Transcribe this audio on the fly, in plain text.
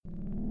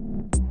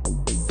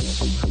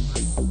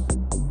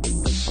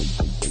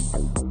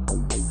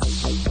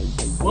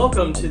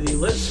Welcome to the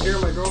Let's Scare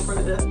My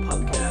Girlfriend to Death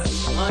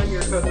podcast. I'm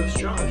your co-host,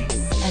 Josh.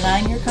 And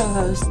I'm your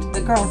co-host, the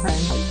girlfriend,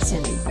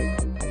 Cindy.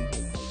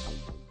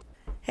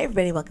 Hey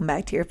everybody, welcome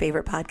back to your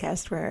favorite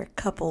podcast where a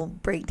couple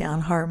break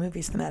down horror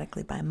movies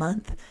thematically by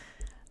month.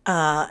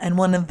 And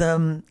one of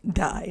them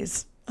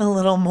dies a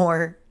little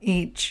more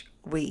each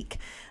week.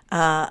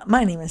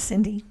 My name is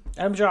Cindy.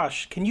 I'm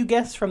Josh. Can you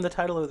guess from the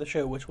title of the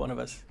show which one of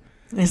us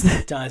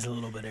dies a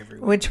little bit every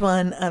week? Which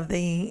one of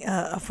the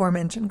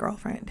aforementioned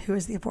girlfriend? Who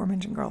is the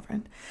aforementioned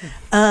girlfriend?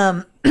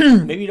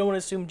 Maybe you don't want to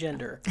assume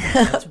gender.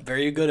 That's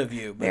very good of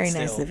you. But very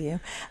still. nice of you.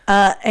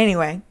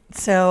 Anyway,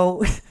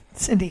 so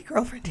Cindy,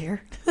 girlfriend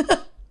here.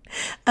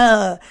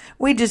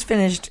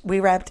 We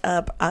wrapped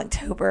up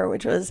October,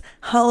 which was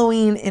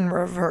Halloween in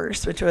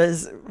reverse, which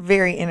was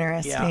very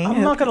interesting. Yeah,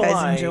 I'm not going to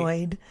lie.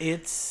 Enjoyed.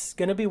 It's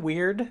going to be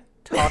weird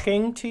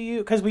talking to you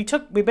because we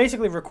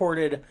basically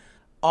recorded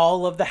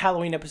all of the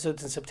Halloween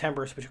episodes in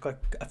September, so we took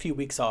like a few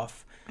weeks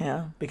off.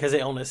 Yeah. Because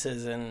of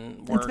illnesses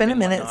and work. It's been a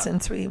minute whatnot.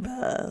 since we've...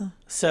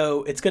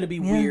 So it's going to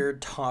be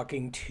weird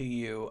talking to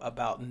you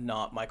about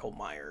not Michael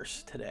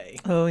Myers today.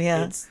 Oh,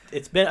 yeah.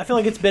 It's been... I feel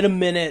like it's been a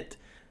minute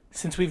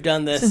since we've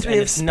done this, and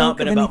it's not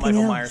been about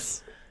Michael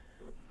Myers.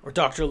 Or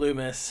Dr.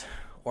 Loomis.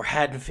 Or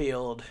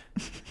Haddonfield.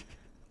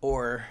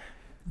 Or...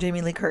 Jamie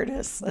Lee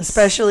Curtis.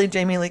 Especially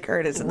Jamie Lee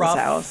Curtis in this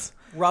house.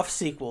 Rough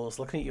sequels.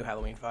 Looking at you,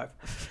 Halloween 5.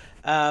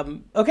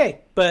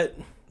 Okay, but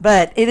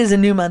it is a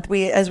new month.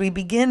 As we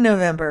begin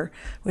November,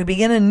 we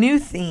begin a new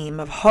theme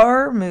of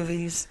horror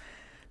movies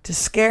to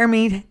scare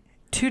me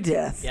to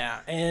death. Yeah,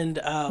 and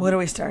what are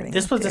we starting?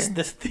 This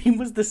theme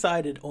was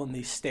decided on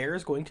the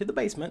stairs going to the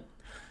basement.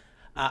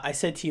 I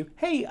said to you,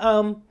 "Hey,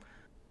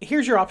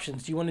 here's your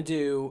options. Do you want to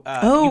do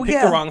you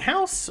pick the wrong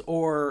house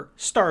or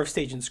Star of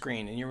Stage and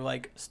Screen?" And you were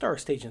like, "Star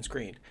of Stage and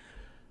Screen."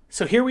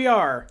 So here we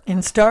are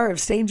in Star of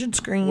Stage and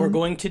Screen. We're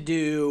going to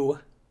do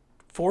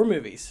 4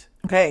 movies.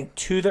 Okay.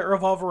 2 that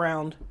revolve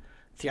around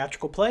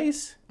theatrical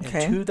plays, and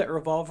okay. 2 that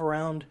revolve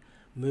around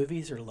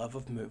movies or love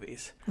of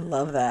movies.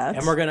 Love that.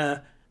 And we're going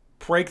to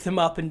break them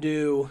up and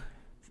do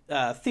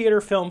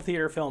theater, film,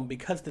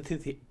 because the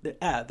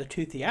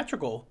two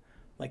theatrical,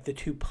 like the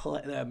 2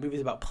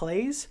 movies about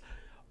plays,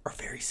 are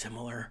very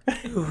similar.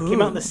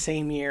 Came out in the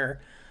same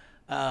year.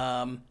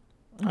 All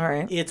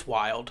right. It's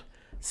wild.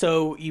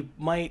 So you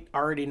might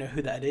already know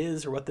who that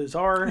is or what those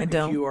are. I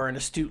don't. If you are an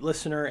astute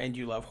listener and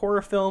you love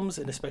horror films,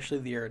 and especially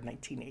the year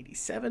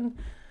 1987.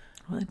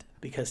 What?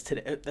 Because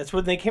today, that's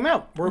when they came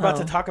out. We're about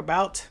to talk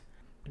about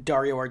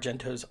Dario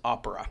Argento's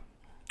Opera.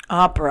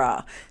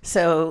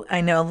 So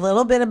I know a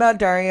little bit about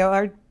Dario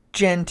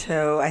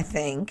Argento, I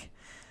think.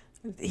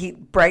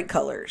 Bright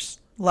colors.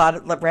 A lot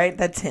of, right?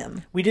 That's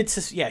him. He did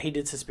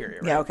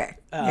Suspiria, right? Yeah, okay.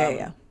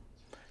 Yeah.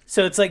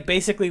 So it's like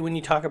basically when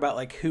you talk about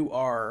like who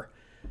are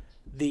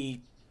the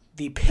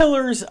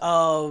pillars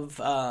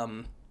of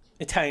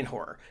Italian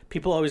horror.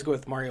 People always go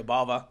with Mario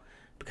Bava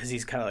because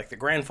he's kind of like the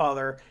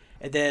grandfather.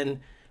 And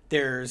then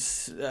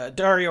there's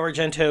Dario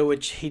Argento,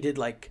 which he did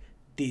like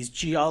these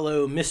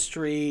giallo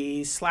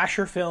mystery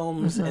slasher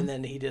films. Mm-hmm. And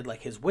then he did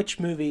like his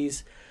witch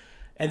movies.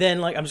 And then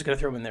like, I'm just going to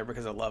throw him in there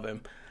because I love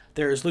him.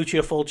 There's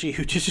Lucio Fulci,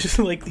 who just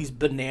like these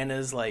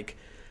bananas, like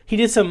he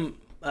did some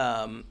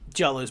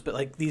giallos, but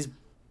like these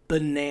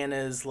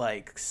bananas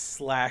like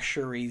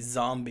slashery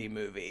zombie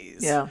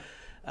movies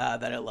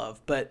that I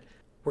love. But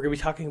we're gonna be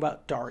talking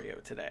about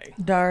Dario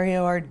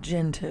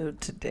Argento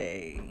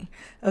today.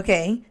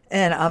 Okay,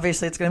 and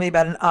obviously it's gonna be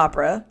about an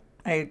opera,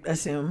 I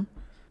assume.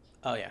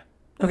 Oh yeah.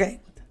 Okay.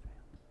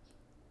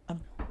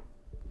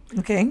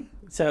 Okay.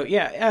 So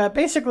yeah,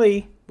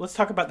 basically let's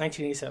talk about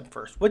 1987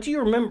 first. What do you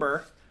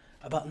remember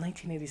about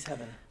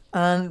 1987?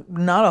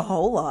 Not a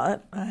whole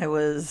lot. I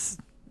was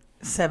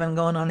 7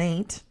 going on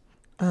 8.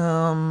 So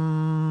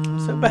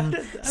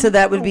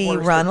that would be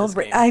Ronald.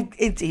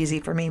 It's easy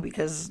for me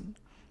because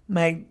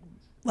I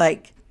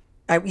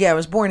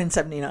was born in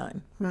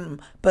 79,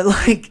 but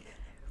like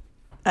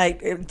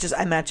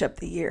I match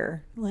up the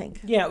year. Like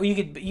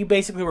you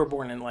basically were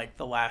born in like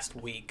the last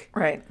week,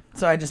 right?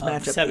 So I just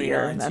match up the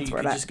year, and that's so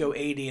you could just go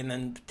 80 and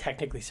then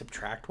technically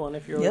subtract 1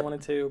 if you really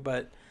wanted to,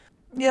 but.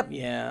 Yep.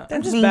 Yeah,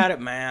 I'm just bad at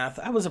math.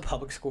 I was a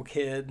public school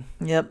kid.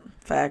 Yep,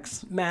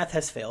 facts. Math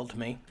has failed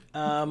me.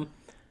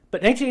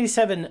 But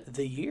 1987,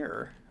 the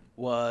year,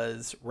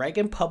 was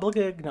Reagan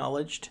publicly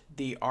acknowledged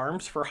the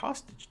arms for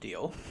hostage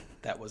deal.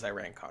 That was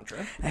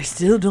Iran-Contra. I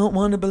still don't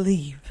want to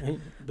believe,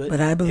 but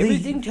I believe.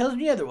 Everything tells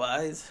me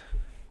otherwise.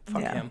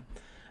 Fuck him.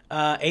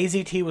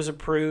 AZT was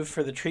approved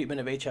for the treatment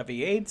of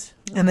HIV/AIDS.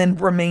 And then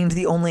remained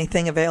the only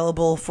thing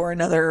available for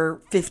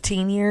another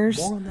 15 years.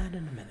 More on that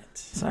in a minute.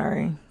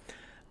 Sorry.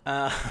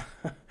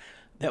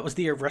 That was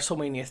the year of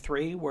WrestleMania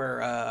 3,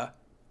 where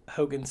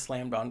Hogan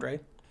slammed Andre.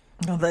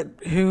 Oh,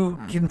 who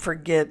can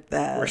forget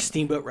that? Where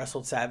Steamboat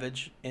wrestled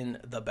Savage in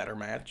the better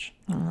match.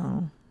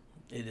 Oh.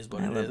 It is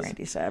what it is. I love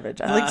Randy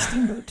Savage. I like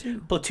Steamboat, too.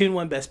 Platoon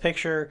won Best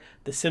Picture.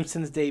 The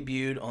Simpsons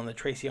debuted on The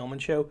Tracy Ullman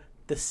Show.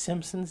 The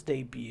Simpsons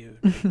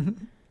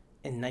debuted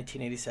in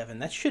 1987.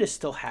 That shit is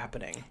still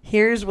happening.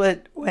 Here's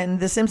when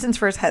The Simpsons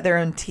first had their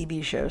own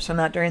TV show, so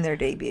not during their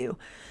debut,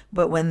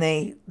 but when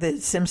the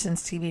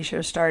Simpsons TV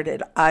show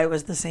started, I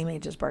was the same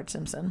age as Bart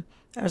Simpson.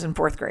 I was in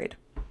 4th grade.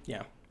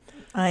 Yeah.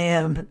 I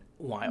am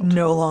wild.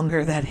 No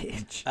longer that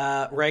age.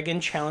 Reagan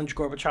challenged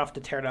Gorbachev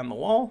to tear down the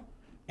wall,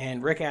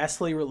 and Rick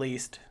Astley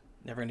released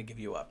Never Gonna Give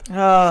You Up.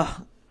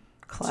 Oh,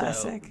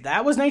 classic. So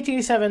that was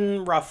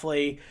 1987,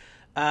 roughly.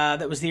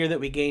 That was the year that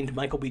we gained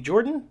Michael B.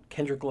 Jordan,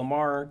 Kendrick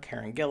Lamar,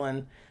 Karen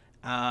Gillan,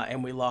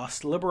 and we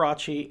lost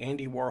Liberace,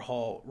 Andy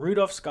Warhol,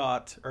 Randolph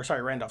Scott,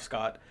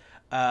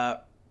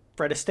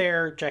 Fred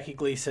Astaire, Jackie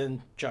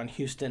Gleason, John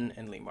Huston,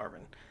 and Lee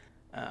Marvin.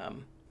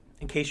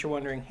 In case you're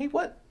wondering, hey,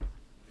 what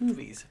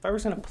movies? If I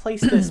was going to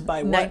place this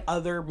by what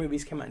other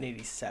movies came out in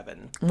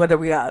 87. What do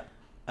we got?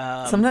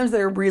 Sometimes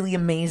they're really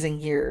amazing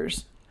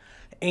years.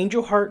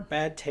 Angel Heart,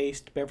 Bad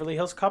Taste, Beverly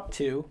Hills Cop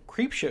 2,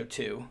 Creepshow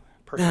 2,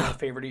 personal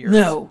favorite of yours.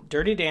 No.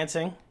 Dirty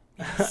Dancing,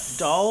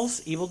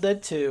 Dolls, Evil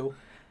Dead 2.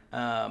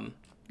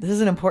 This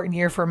is an important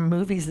year for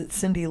movies that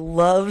Cindy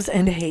loves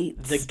and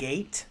hates. The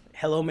Gate,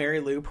 Hello Mary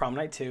Lou, Prom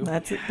Night 2.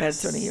 That's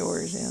one of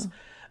yours,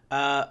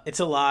 yeah. It's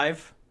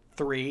Alive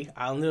 3,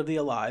 Island of the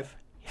Alive.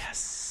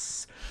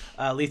 Yes.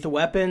 Lethal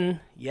Weapon,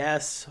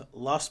 yes.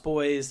 Lost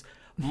Boys,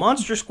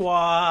 Monster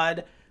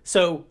Squad.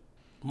 So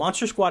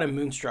Monster Squad and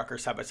Moonstruck are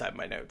side by side in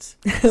my notes.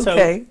 So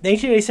Okay.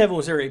 1987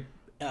 was a very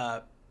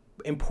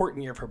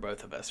important year for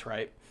both of us,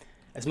 right?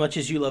 As much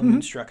as you love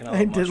Moonstruck and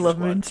I did love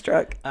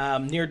Moonstruck.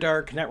 Near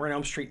Dark, Nightmare on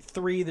Elm Street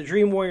 3, The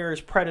Dream Warriors,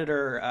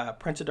 Predator,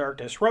 Prince of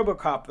Darkness,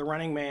 RoboCop, The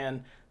Running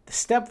Man, The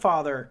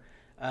Stepfather,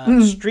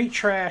 Street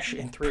Trash,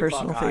 and 3 O'Clock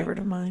High. Personal favorite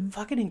of mine.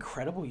 Fucking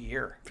incredible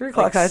year. 3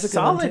 O'Clock High is a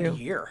good one, too. Solid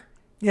year.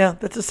 Yeah,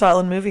 that's a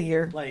solid movie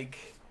year. Like,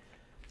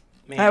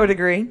 man. I would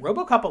agree.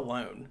 RoboCop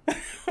alone.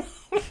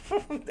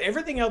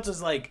 Everything else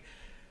is like,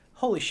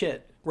 holy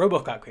shit.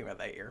 RoboCop came out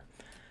that year.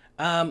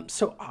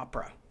 So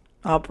Opera.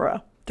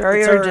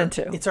 Dario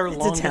Argento. It's our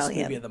longest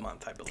Italian. movie of the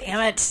month, I believe.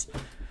 Damn it.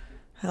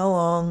 How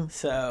long?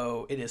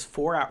 So it is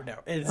 4 hours.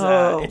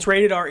 No, it's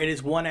rated R. It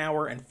is 1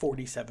 hour and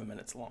 47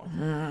 minutes long.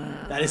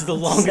 That is the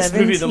longest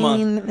movie of the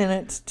month. 17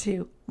 minutes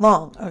too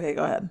long. Okay,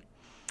 go ahead.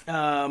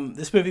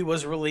 This movie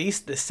was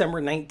released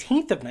December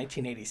 19th of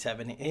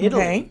 1987 in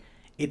Italy. Okay.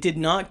 It did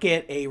not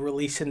get a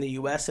release in the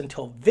U.S.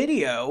 until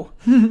video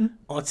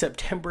on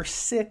September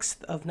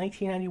 6th of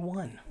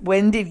 1991.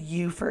 When did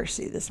you first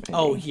see this movie?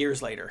 Oh,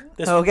 years later.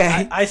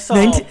 Okay. I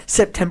saw...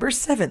 September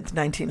 7th,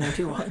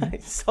 1991.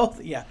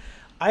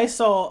 I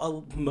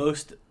saw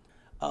most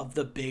of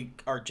the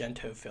big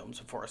Argento films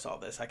before I saw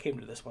this. I came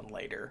to this one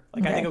later.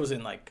 I think it was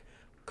in,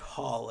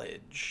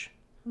 college.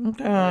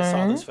 Okay. When I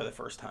saw this for the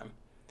first time.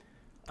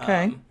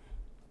 Okay.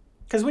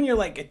 Because when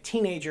you're, a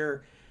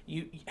teenager,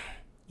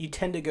 you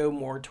tend to go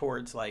more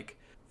towards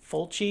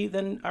Fulci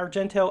than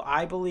Argento,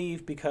 I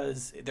believe,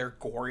 because they're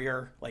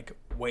gorier,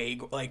 way.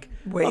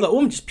 Oh, the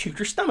woman just puked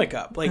her stomach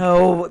up.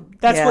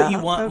 That's what you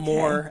want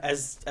more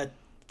as a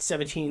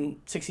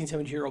 16,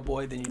 17-year-old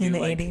boy than you do in the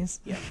 80s.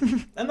 Yeah,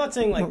 I'm not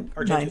saying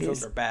Argento 90s.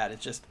 Films are bad.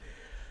 It's just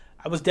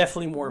I was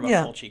definitely more of a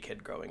Fulci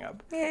kid growing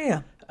up.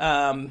 Yeah.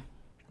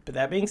 But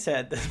that being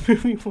said, this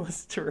movie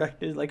was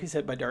directed, like we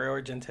said, by Dario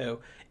Argento.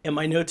 In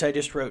my notes, I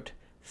just wrote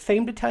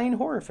famed Italian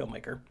horror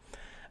filmmaker.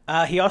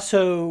 He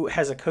also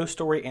has a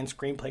co-story and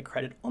screenplay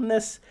credit on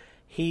this.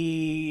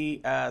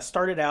 He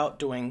started out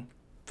doing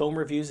film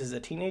reviews as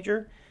a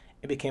teenager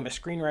and became a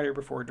screenwriter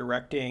before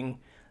directing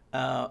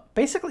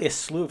basically a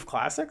slew of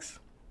classics.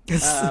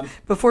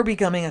 Before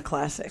becoming a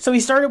classic. So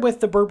he started with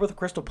The Bird with the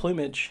Crystal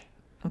Plumage.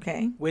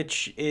 Okay.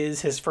 Which is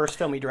his first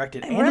film he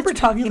directed. I remember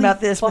talking about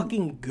this.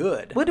 Fucking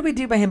good. What did we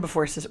do by him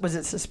before? Was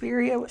it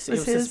Suspiria? It was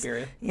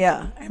Suspiria.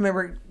 Yeah, I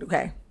remember.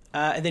 Okay.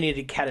 And then he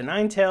did Cat o'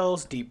 Nine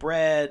Tails, Deep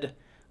Red,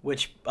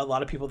 which a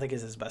lot of people think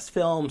is his best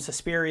film,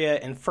 Suspiria,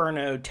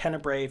 Inferno,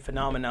 Tenebrae,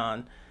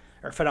 Phenomena,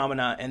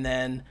 and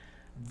then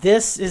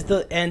this is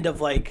the end of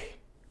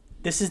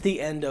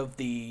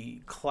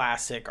the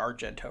classic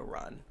Argento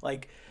run.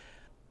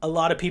 A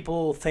lot of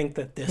people think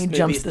that this movie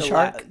jumps is the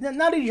shark.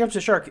 Not that he jumps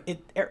the shark.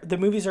 The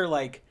movies are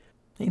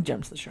he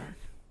jumps the shark.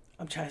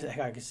 I'm trying to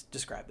how I can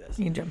describe this.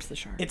 He jumps the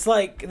shark. It's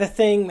the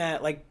thing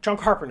that John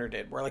Carpenter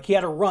did, where he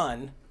had a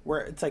run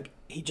where it's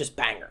he just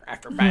banger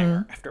after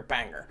banger after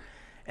banger.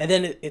 And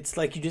then it's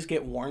you just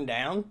get worn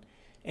down,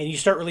 and you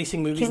start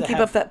releasing movies that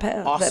have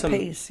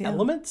awesome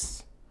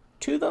elements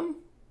to them.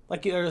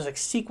 There's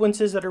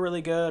sequences that are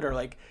really good,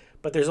 or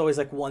but there's always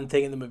one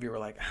thing in the movie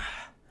where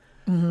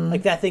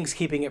that thing's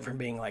keeping it from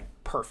being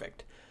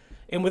perfect.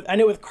 And I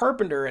know with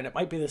Carpenter, and it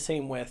might be the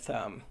same with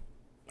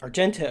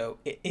Argento,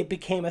 it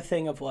became a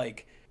thing of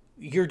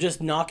you're just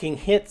knocking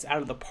hits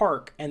out of the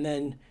park, and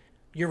then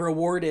your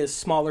reward is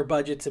smaller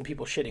budgets and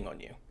people shitting on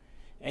you.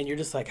 And you're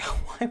just why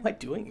am I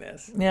doing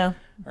this? Yeah.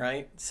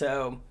 Right?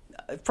 So,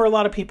 for a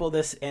lot of people,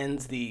 this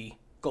ends the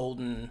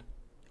golden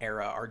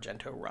era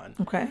Argento run.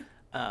 Okay.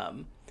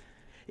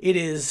 It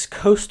is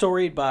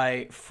co-storied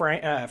by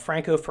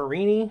Franco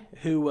Ferrini,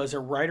 who was a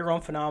writer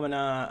on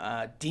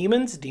Phenomena,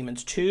 Demons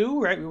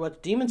 2, right? We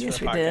watched Demons for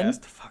the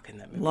podcast. Did. Fucking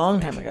that movie. Long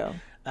time ago.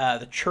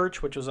 The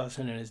Church, which was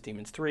also known as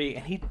Demons 3.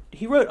 And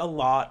he wrote a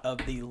lot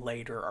of the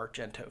later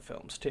Argento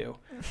films, too.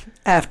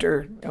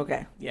 After,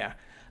 okay. Yeah.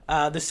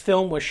 This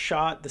film was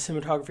shot, the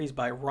cinematography is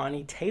by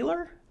Ronnie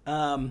Taylor,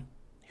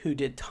 who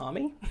did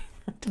Tommy.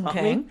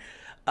 Okay.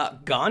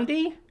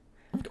 Gandhi.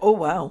 Oh,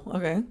 wow.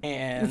 Okay.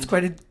 And it's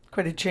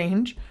quite a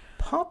change.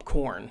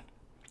 Popcorn.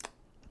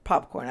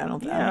 Popcorn. I'm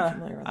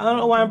familiar with I don't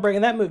know why I'm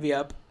bringing that movie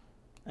up.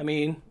 I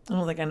mean, I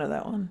don't think I know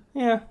that one.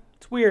 Yeah,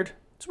 it's weird.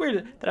 It's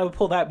weird that I would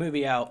pull that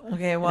movie out.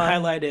 Okay, and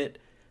highlight it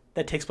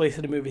that takes place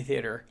in a movie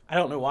theater. I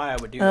don't know why I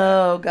would do that.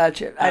 Oh,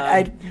 gotcha.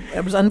 I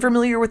was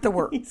unfamiliar with the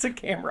work. He's a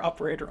camera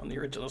operator on the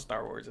original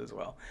Star Wars as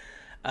well.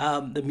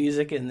 The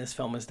music in this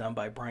film is done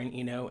by Brian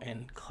Eno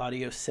and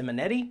Claudio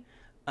Simonetti,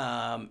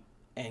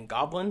 and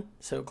Goblin.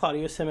 So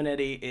Claudio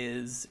Simonetti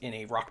is in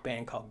a rock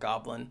band called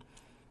Goblin,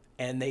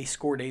 and they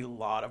scored a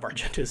lot of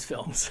Argento's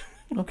films.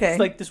 Okay. It's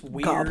like this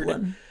weird,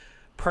 Goblin.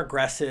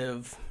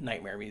 progressive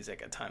nightmare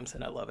music at times,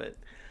 and I love it.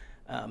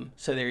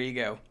 So there you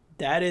go.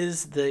 That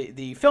is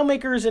the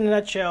filmmakers in a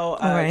nutshell.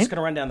 I'm just going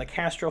to run down the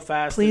cast real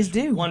fast. Please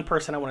do. One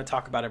person I want to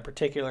talk about in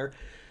particular.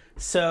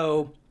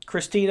 So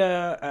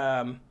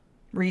Christina...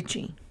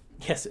 Ricci.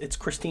 Yes, it's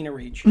Christina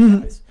Ricci,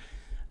 guys.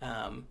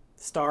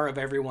 Star of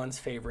everyone's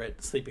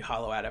favorite Sleepy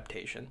Hollow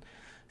adaptation.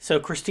 So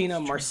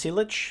Christina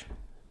Marsilich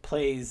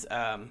plays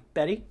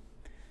Betty,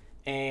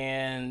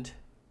 and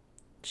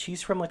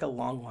she's from like a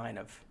long line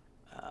of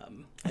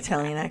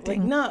Italian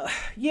acting. I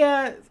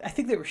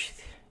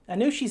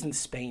know she's in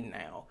Spain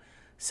now.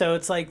 So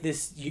it's like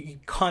this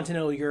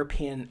continental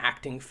European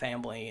acting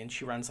family, and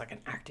she runs like an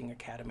acting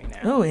academy now.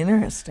 Oh,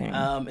 interesting.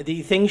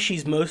 The thing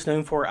she's most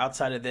known for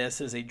outside of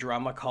this is a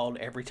drama called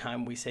Every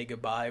Time We Say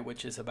Goodbye,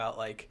 which is about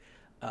like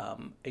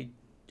a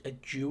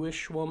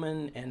Jewish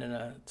woman and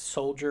a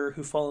soldier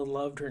who fall in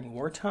love during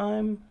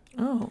wartime.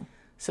 Oh.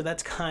 So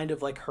that's kind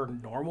of like her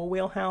normal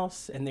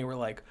wheelhouse, and they were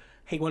like,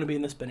 hey, want to be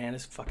in this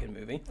bananas fucking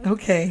movie?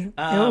 Okay.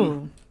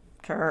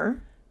 Okay.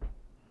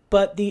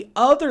 But the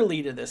other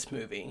lead of this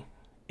movie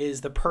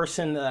is the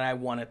person that I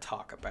want to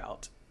talk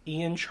about,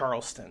 Ian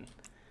Charleston.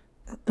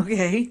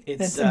 Okay,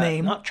 that's a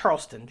name. Not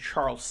Charleston,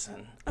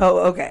 Charleston. Oh,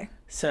 okay.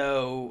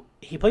 So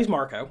he plays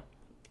Marco.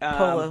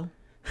 Polo.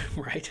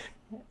 Right.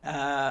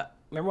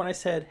 Remember when I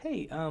said,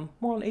 hey,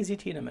 more on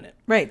AZT in a minute?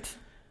 Right.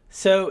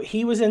 So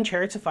he was in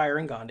Chariots of Fire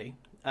and Gandhi.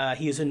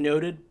 He is a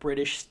noted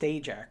British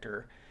stage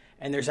actor,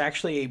 and there's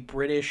actually a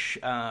British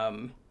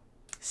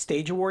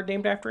stage award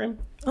named after him.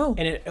 Oh.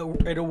 And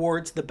it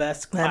awards the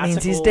best that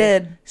means he's classical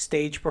dead.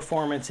 Stage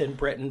performance in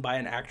Britain by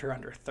an actor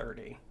under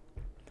 30.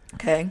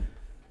 Okay.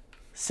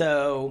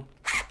 So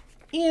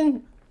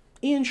Ian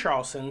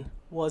Charleston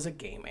was a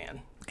gay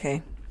man.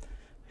 Okay.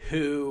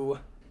 Who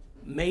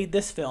made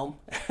this film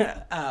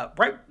not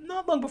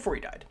long before he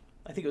died.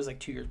 I think it was like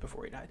 2 years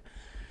before he died.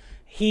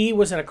 He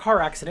was in a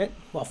car accident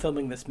while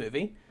filming this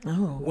movie.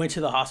 Oh. Went to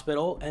the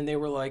hospital, and they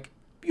were like,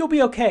 you'll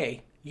be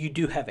okay. You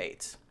do have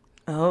AIDS.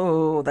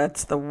 Oh,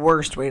 that's the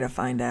worst way to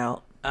find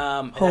out.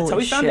 That's how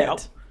we found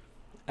out.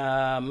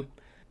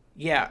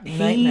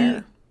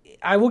 Nightmare.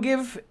 I will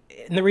give,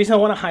 and the reason I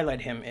want to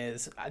highlight him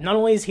is not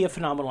only is he a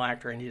phenomenal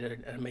actor and he did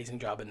an amazing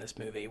job in this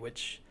movie,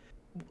 which,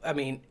 I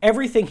mean,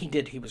 everything he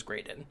did, he was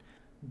great in.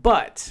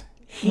 But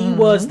he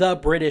was the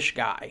British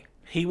guy.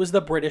 He was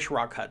the British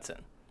Rock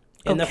Hudson.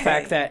 And the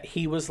fact that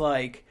he was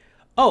like,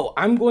 oh,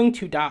 I'm going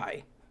to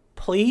die.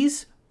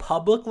 Please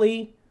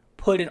publicly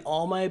put in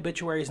all my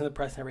obituaries in the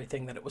press and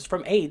everything that it was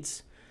from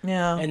AIDS.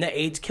 Yeah. And that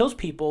AIDS kills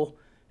people,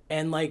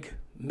 and like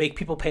make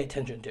people pay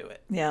attention to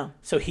it. Yeah.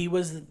 So he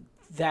was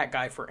that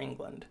guy for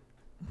England,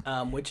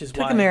 which is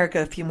Took why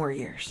America a few more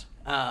years.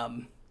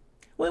 Well,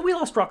 we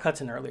lost Rock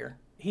Hudson earlier.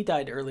 He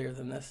died earlier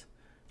than this.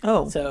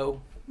 Oh.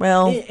 So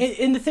well,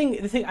 and the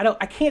thing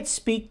I can't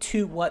speak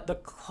to what the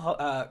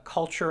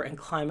culture and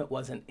climate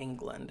was in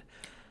England,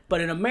 but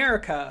in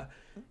America,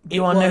 do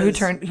you want to know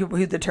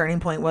who the turning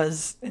point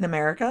was in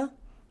America?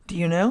 Do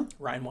you know?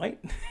 Ryan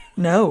White?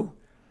 No.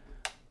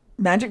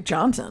 Magic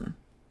Johnson.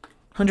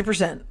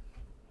 100%.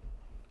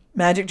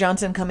 Magic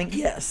Johnson coming.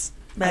 Yes.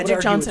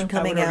 Magic Johnson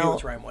coming out.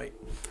 It's Ryan White.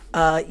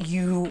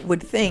 You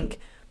would think,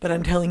 but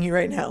I'm telling you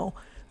right now,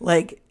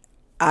 like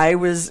I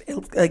was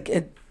like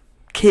a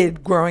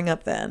kid growing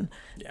up then,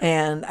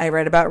 and I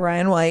read about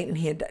Ryan White, and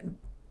he had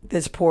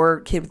this poor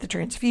kid with the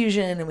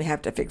transfusion, and we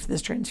have to fix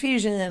this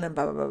transfusion, and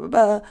blah blah blah blah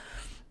blah.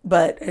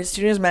 But as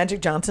soon as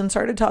Magic Johnson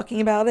started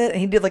talking about it,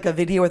 and he did like a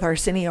video with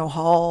Arsenio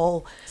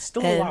Hall,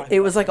 still and alive, it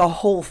was like a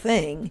whole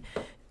thing.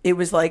 It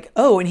was like,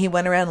 oh, and he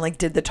went around and like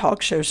did the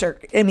talk show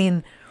circuit. I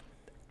mean,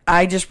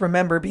 I just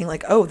remember being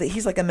like, oh, that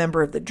he's like a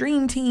member of the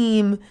Dream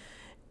Team,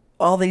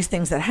 all these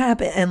things that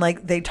happen, and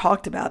like they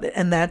talked about it,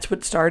 and that's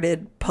what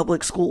started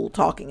public school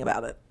talking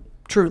about it.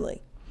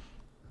 Truly,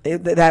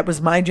 that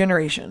was my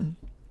generation.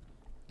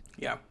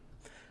 Yeah,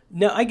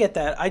 no, I get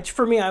that.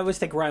 For me, I always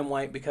think Ryan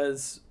White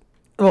because.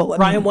 Well,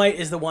 Ryan White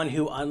is the one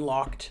who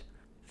unlocked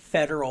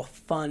federal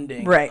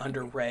funding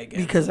under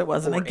Reagan because it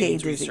wasn't a gay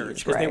AIDS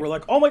disease. Because they were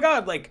like, oh my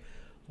God, like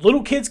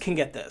little kids can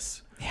get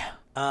this. Yeah.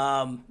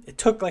 It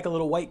took like a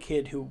little white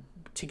kid who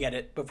to get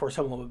it before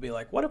someone would be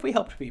like, what if we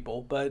helped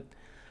people? But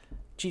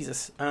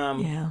Jesus.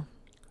 Yeah.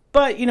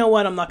 But you know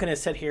what? I'm not going to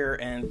sit here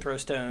and throw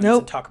stones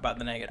and talk about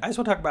the negative. I just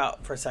want to talk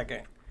about, for a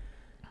second,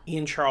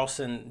 Ian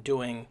Charleson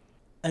doing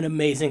an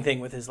amazing thing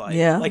with his life.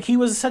 Yeah. Like, he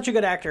was such a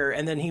good actor,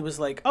 and then he was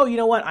like, oh, you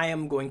know what? I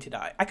am going to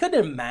die. I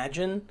couldn't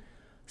imagine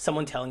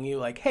someone telling you,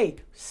 like, hey,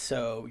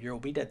 so you'll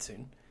be dead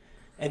soon.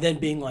 And then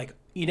being like,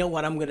 you know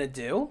what I'm going to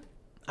do?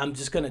 I'm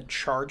just going to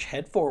charge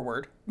head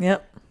forward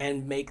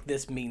and make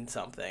this mean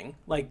something.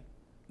 Like,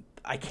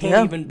 I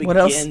can't even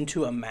begin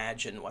to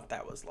imagine what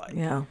that was like.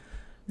 Yeah.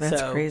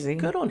 That's crazy.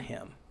 Good on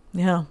him.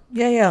 Yeah.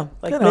 Yeah.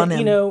 Like, good on him.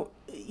 You know,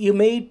 you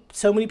made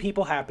so many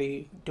people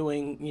happy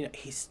doing, you know,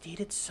 he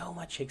did so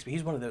much Shakespeare.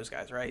 He's one of those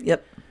guys, right?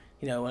 Yep.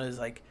 You know, when it was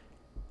like,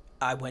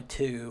 I went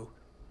to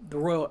the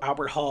Royal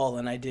Albert Hall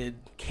and I did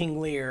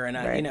King Lear and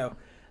I, you know.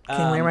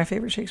 King Lear, my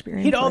favorite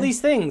Shakespearean. He did all these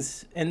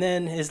things. And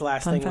then his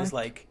last thing was fact.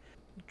 like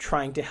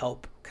trying to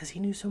help, because he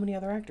knew so many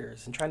other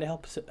actors and trying to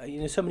help, you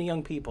know, so many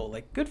young people.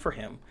 Like, good for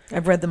him.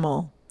 I've read them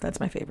all. That's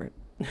my favorite.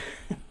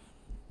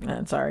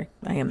 Sorry,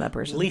 I am that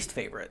person. Least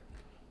favorite.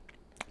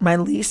 My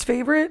least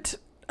favorite,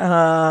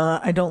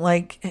 I don't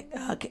like,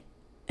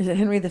 is it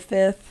Henry V?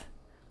 I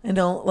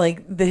don't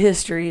like, the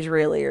histories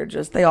really are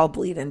just, they all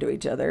bleed into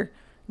each other.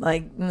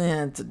 Like,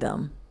 it's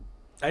dumb.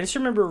 I just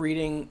remember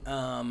reading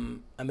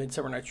A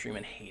Midsummer Night's Dream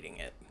and hating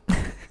it.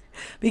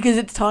 Because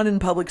it's taught in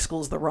public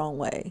schools the wrong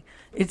way.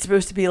 It's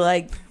supposed to be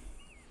like,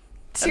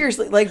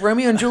 seriously, like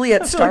Romeo and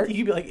Juliet start. Like,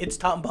 you'd be like, it's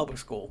taught in public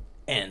school.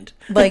 End.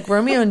 Like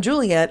Romeo and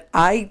Juliet,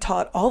 I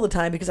taught all the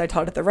time because I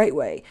taught it the right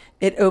way.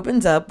 It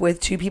opens up with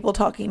two people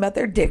talking about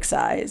their dick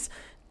size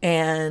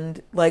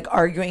and like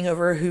arguing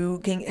over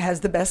who has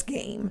the best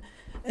game.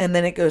 And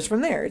then it goes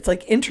from there. It's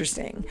like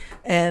interesting.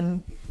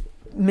 And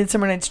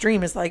Midsummer Night's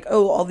Dream is like,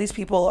 oh, all these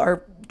people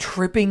are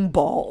tripping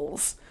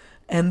balls.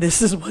 And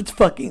this is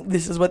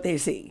what they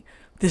see.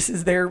 This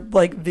is their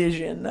like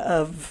vision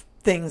of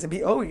things. And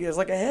oh, he has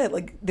like a head.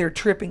 Like they're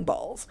tripping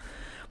balls.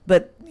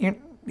 But yeah.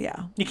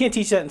 You can't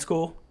teach that in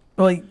school.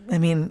 Well, I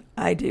mean,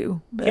 I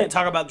do. But, you can't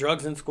talk about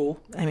drugs in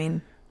school. I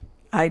mean,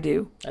 I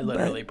do.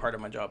 Part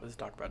of my job is to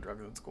talk about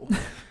drugs in school.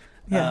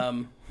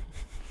 Yeah.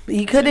 But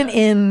you couldn't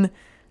in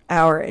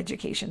our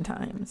education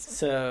times.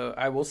 So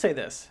I will say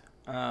this.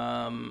 We've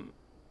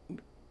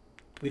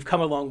come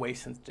a long way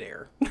since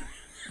Dare.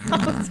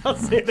 I'll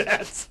say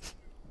that.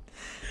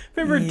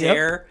 Remember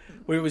Dare?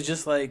 Where it was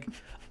just like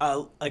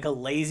a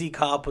lazy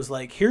cop was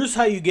like, here's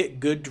how you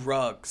get good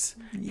drugs.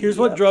 Here's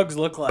what drugs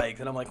look like.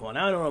 And I'm like, well,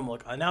 now I know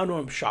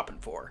what I'm shopping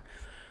for.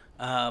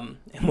 And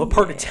what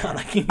part of town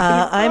I can get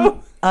it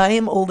from. I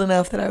am old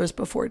enough that I was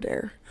before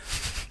Dare.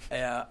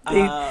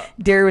 Yeah.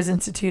 Dare was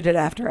instituted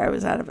after I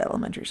was out of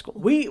elementary school.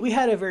 We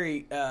had a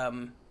very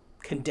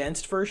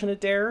condensed version of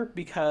Dare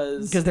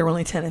because there were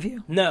only 10 of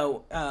you.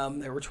 No,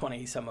 there were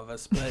 20 some of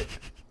us, but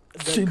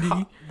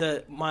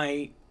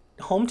my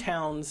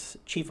hometown's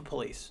chief of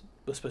police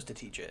was supposed to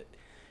teach it,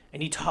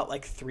 and he taught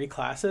like 3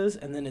 classes,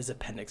 and then his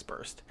appendix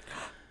burst.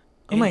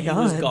 Oh my God! He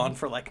was gone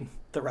for like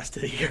the rest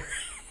of the year.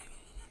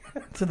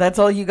 So that's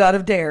all you got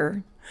of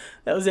Dare.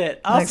 That was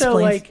it. That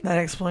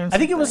explains. I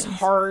think it was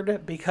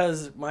hard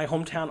because my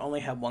hometown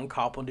only had 1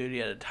 cop on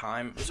duty at a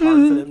time. It was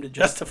hard for them to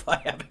justify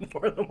having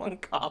more than 1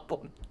 cop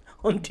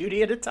on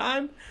duty at a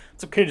time.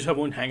 So can you just have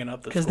one hanging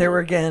up? Because there were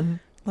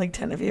again like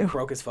 10 of you.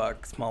 Broke as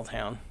fuck, small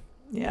town.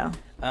 Yeah.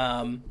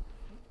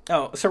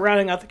 So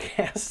rounding out the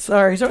cast.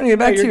 Sorry, starting to get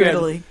back to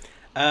Italy.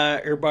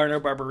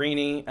 Urbano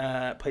Barberini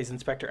plays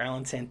Inspector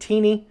Alan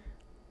Santini.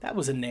 That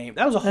was a name.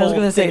 That was a whole thing. I was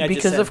going to say, I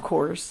because of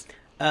course.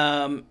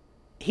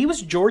 He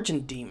was George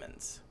in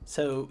Demons.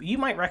 So you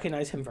might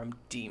recognize him from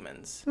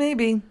Demons.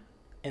 Maybe.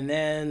 And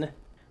then,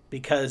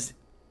 because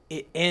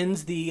it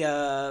ends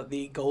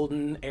the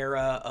golden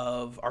era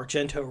of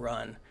Argento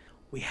run,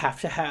 we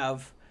have to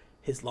have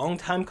his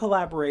longtime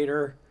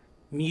collaborator,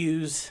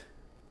 Muse,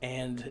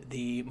 and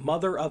the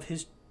mother of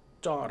his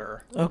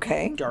daughter,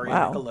 Dario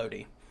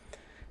Argento.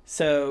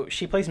 So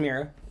she plays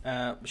Mira.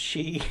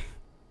 She's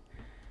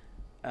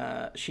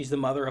the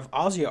mother of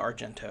Asia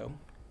Argento.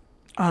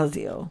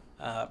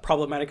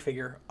 Problematic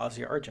figure,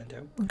 Asia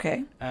Argento.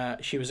 Okay.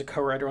 She was a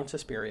co-writer on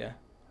Suspiria.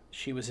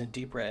 She was in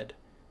Deep Red.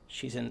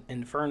 She's in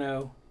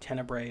Inferno,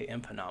 Tenebrae,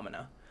 and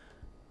Phenomena.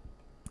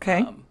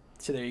 Okay.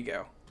 So there you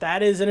go.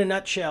 That is, in a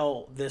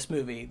nutshell, this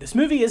movie. This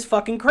movie is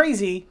fucking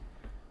crazy.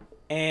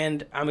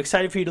 And I'm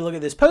excited for you to look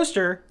at this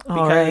poster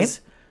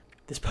because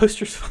this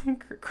poster's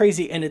fucking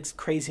crazy, and its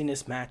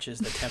craziness matches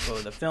the tempo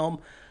of the film.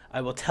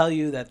 I will tell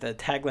you that the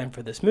tagline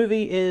for this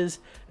movie is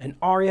an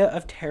aria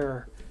of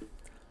terror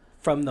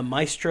from the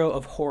maestro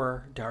of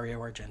horror, Dario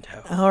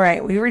Argento. All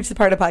right. We've reached the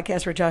part of the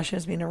podcast where Josh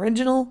shows me an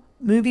original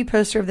movie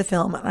poster of the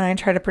film, and I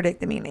try to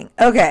predict the meaning.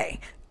 Okay.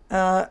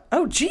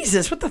 Oh,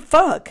 Jesus. What the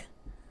fuck?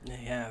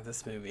 Yeah,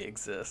 this movie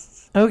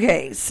exists.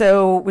 Okay.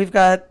 So we've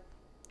got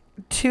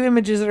 2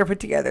 images that are put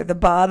together. The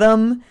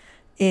bottom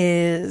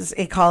is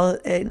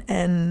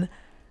an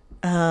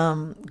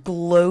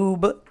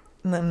globe,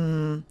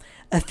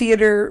 a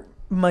theater,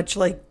 much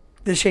like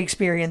the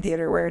Shakespearean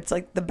theater, where it's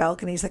like the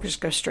balconies that just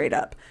go straight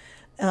up.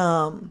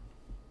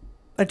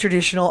 a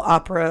traditional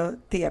opera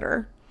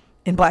theater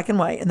in black and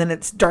white, and then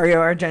it's Dario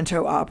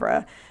Argento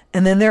opera.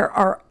 And then there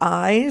are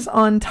eyes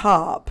on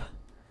top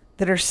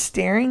that are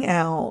staring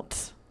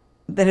out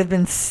that have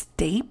been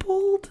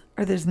stapled.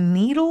 Are those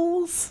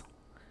needles?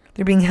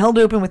 They're being held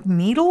open with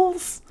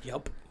needles?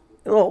 Yep.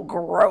 Oh,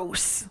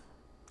 gross.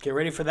 Get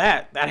ready for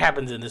that. That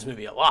happens in this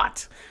movie a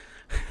lot.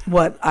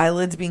 What,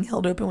 eyelids being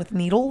held open with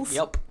needles?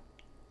 Yep.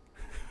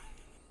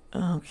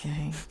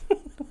 Okay.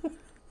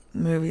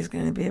 Movie's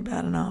going to be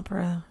about an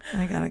opera.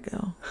 I gotta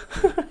go.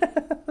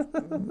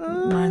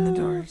 Mind the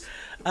doors.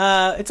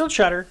 It's on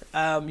Shudder.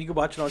 You can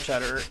watch it on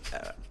Shudder.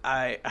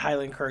 I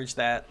highly encourage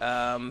that.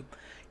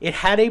 It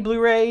had a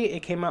Blu-ray.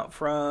 It came out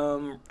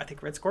from, I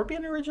think, Red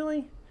Scorpion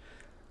originally.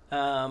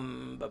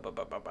 It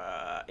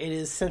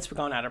has since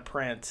gone out of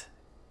print.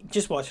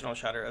 Just watch it on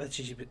Shudder. That's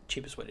the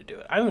cheapest way to do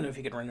it. I don't know if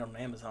you can rent it on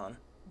Amazon,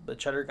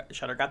 but Shudder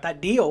got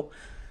that deal,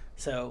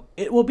 so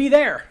it will be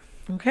there.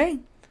 Okay.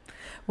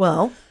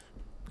 Well,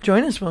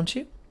 join us, won't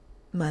you?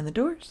 Mind the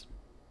doors.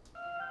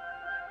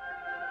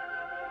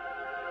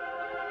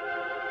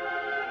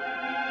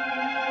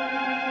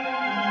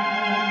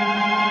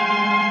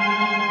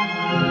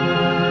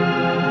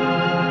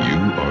 You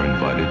are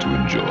invited to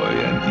enjoy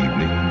an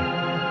evening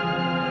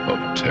of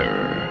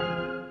terror.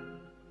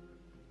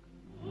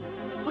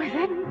 Who's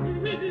it?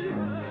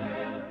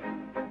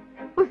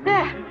 Who's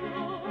there?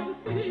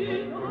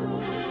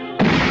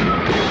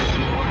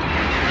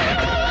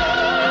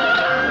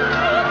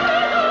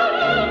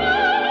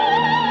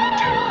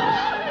 Terror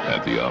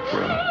at the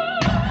Opera.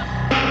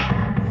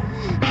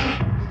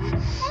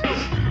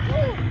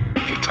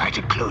 If you try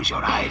to close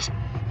your eyes,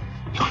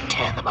 you'll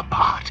tear them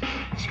apart.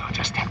 So you'll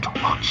just have to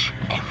watch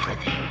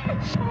everything.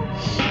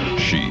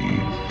 She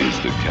is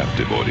the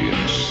captive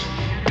audience.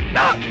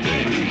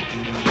 They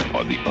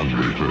are the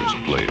unrehearsed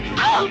players.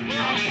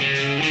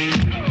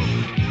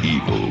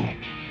 Evil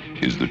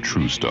is the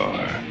true star.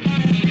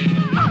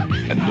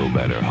 And no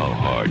matter how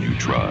hard you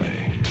try,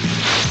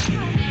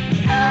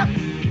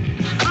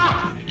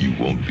 you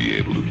won't be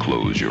able to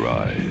close your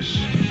eyes.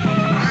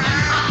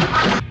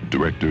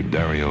 Director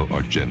Dario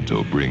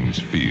Argento brings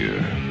fear,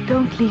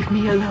 Don't leave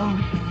me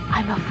alone.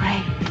 I'm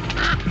afraid.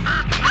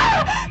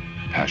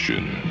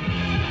 passion,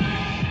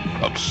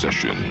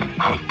 obsession,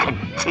 I can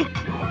take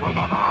you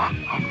whenever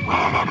and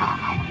wherever I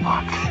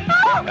want.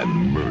 and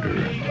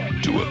murder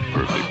to a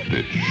perfect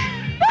pitch.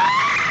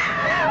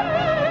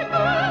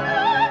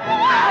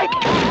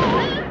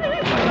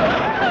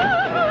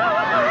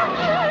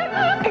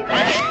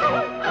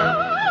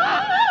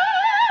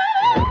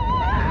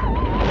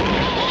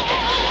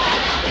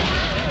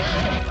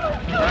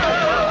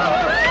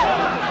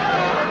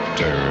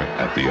 Terror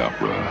at the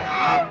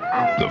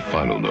Opera. The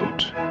final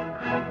note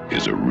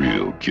is a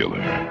real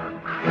killer.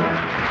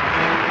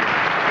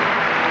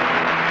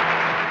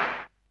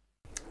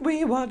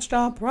 We watched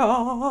opera.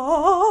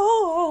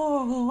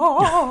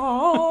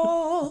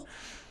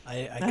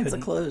 That's a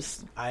couldn't.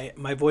 close.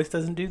 My voice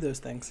doesn't do those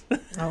things.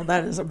 Oh,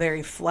 that is a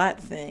very flat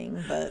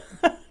thing, but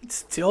It's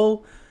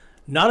still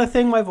not a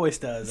thing my voice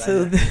does.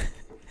 so.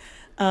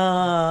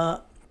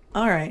 All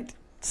right.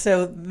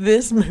 So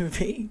this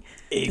movie,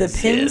 the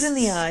pins in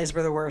the eyes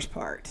were the worst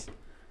part.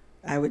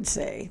 I would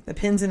say the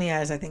pins in the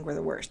eyes, I think, were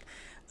the worst.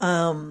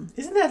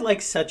 Isn't that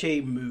like such a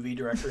movie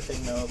director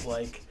thing though? Of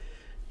like,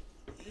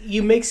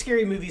 you make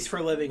scary movies for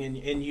a living,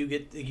 and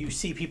you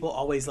see people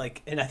always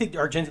like, and I think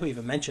Argento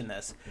even mentioned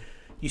this.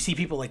 You see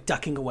people like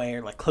ducking away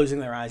or like closing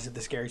their eyes at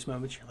the scariest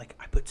moments. You're like,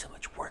 I put so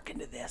much work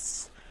into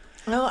this.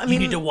 Well, I You mean,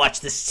 need to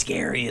watch the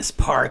scariest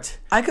part.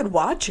 I could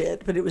watch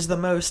it, but it was the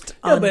most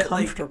No, but,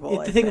 uncomfortable. Like,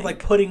 I the thing of think. like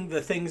putting the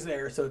things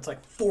there, so it's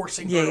like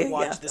forcing her to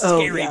watch the Oh,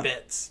 scary yeah.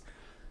 bits.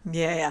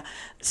 Yeah.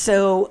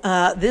 So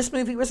this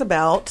movie was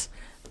about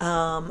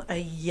a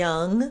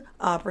young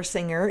opera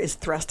singer is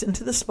thrust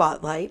into the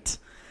spotlight,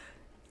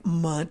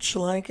 much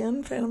like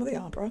in Phantom of the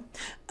Opera,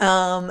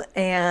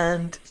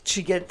 and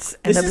she gets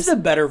This is a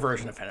better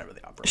version of Phantom of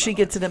the Opera. she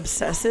gets an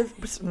obsessive.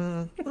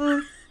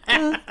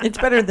 It's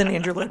better than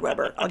Andrew Lloyd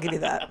Webber. I'll give you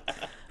that.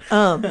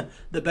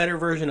 The better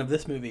version of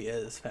this movie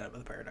is Phantom of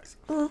the Paradise.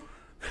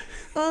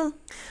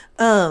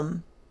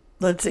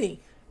 Let's see.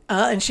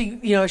 And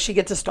she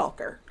gets a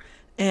stalker,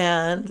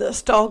 and the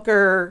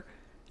stalker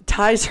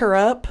ties her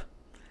up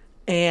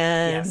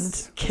and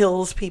Yes.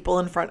 kills people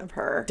in front of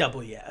her,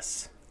 Double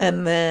yes.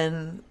 and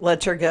then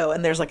lets her go.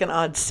 And there's like an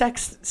odd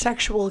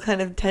sexual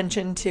kind of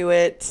tension to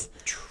it.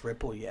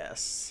 Triple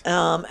yes.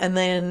 And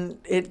then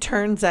it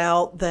turns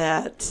out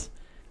that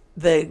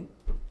the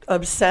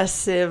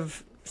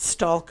obsessive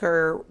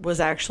stalker was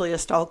actually a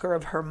stalker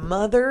of her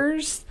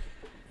mother's.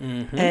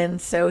 Mm-hmm.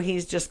 And so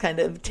he's just kind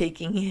of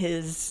taking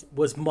his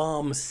Was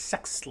mom's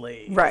sex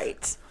slave.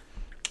 right,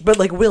 but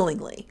like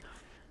willingly,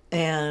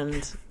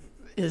 and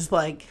is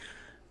like,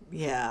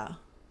 yeah.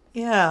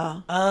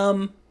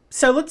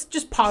 So let's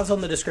just pause on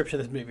the description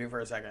of this movie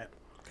for a second.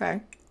 Okay,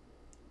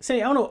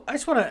 Cindy, I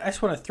just want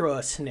to throw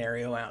a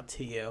scenario out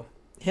to you.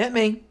 hit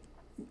me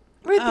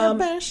with your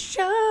best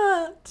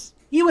shot.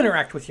 You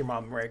interact with your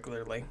mom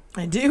regularly.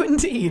 I do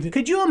indeed.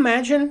 Could you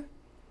imagine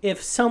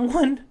if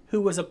someone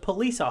who was a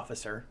police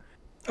officer,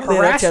 they like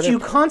harassed the other you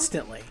part.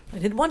 constantly I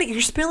didn't want it.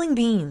 You're spilling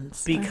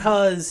beans.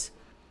 because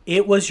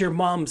it was your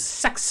mom's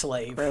sex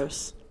slave.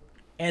 Gross.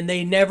 And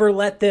they never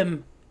let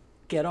them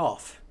get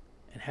off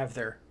and have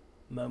their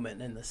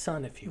moment in the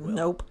sun, if you will.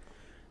 Nope.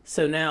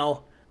 So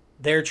now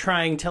they're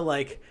trying to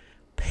like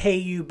pay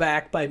you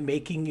back by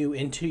making you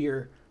into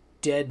your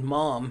dead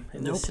mom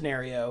in this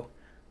scenario.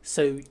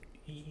 So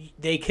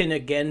they can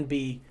again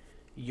be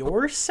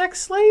your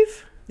sex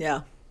slave?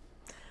 Yeah.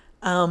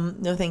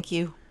 No, thank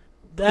you.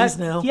 That, Please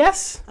no.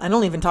 Yes. I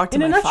don't even talk to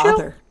In a my nutshell?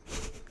 father.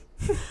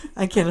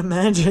 I can't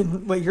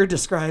imagine what you're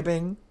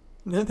describing.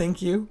 No,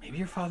 thank you. Maybe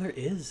your father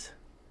is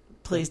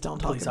Please don't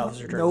talk police about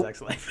officer it. turned Nope. sex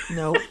slave.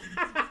 Nope.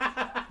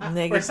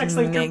 Or sex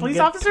slave turned police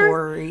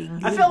officer?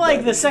 I feel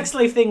like the sex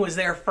slave thing was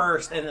there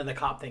first, and then the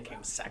cop thing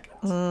came second.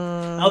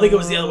 I don't think it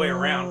was the other way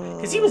around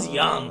because he was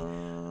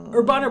young.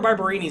 Urbano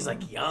Barberini's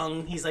like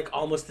young. He's like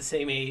almost the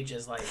same age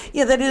as like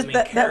Yeah, that is the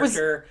main that was.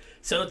 character.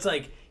 So it's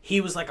like he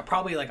was like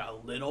probably like a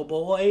little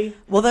boy.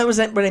 Well, that was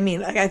what I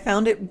mean. Like, I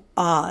found it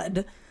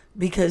odd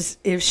because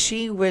if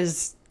she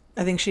was,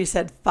 I think she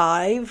said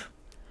 5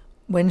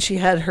 when she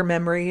had her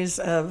memories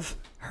of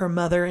her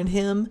mother and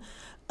him.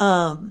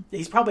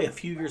 He's probably a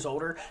few years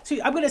older. So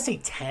I'm going to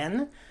say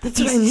 10. That's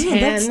he's what I mean.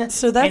 10,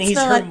 That's and he's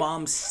her not.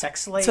 mom's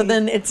sex slave. So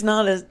then it's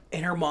not as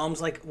and her mom's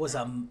like was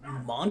a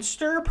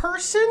monster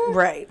person.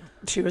 right.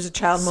 She was a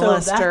child So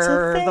that's a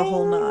molester, the thing.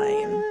 whole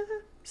 9.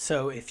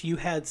 So if you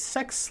had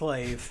sex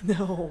slave,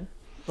 No.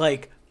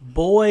 like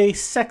boy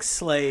sex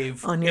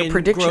slave On your and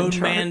prediction grown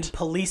chart. man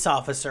police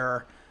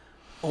officer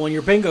on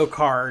your bingo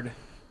card,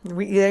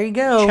 There you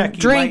go. check.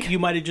 Drink. You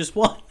might have just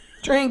won.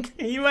 Drink.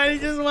 You might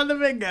have just won the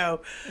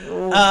bingo.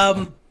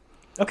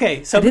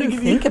 Okay, so I I'm gonna didn't give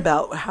think you.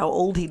 about how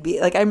old he'd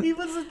be. Like He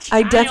was a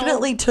I child.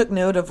 definitely took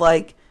note of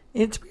like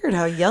it's weird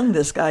how young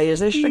this guy is.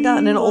 They should have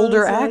gotten an He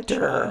older was a actor.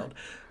 child.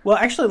 Well,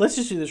 actually, let's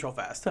just do this real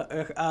fast.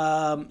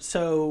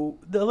 So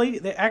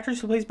the actress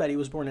who plays Betty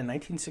was born in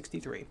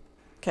 1963.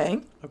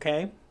 Okay.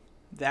 Okay,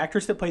 the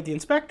actress that played the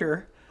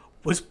inspector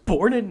was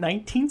born in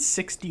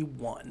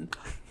 1961.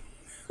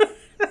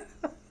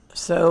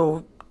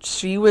 So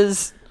she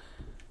was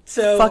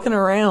So fucking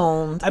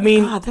around. I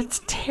mean, God,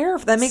 that's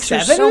terrible. That makes her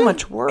 7, so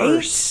much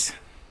worse. 8,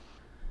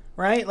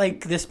 right?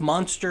 Like this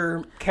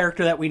monster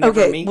character that we never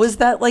Okay, meet. was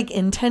that like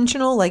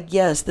intentional? Like,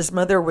 yes, this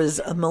mother was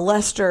a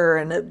molester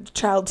and a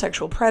child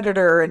sexual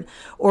predator, and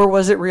or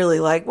was it really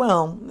like,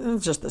 well,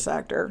 it's just this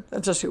actor.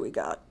 That's just who we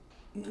got.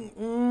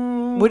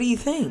 What do you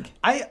think?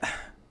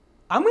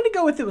 I'm going to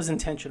go with it was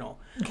intentional.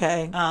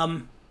 Okay.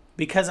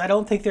 Because I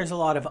don't think there's a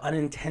lot of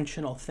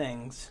unintentional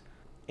things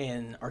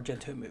in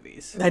Argento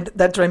movies.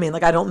 That's what I mean.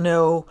 Like, I don't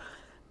know.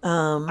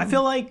 I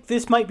feel like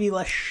this might be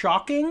less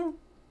shocking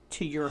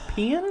to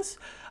Europeans.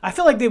 I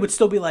feel like they would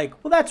still be like,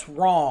 well, that's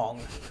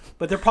wrong.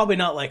 But they're probably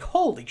not like,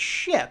 holy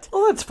shit.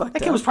 Well, that's fucked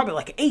That up. kid was probably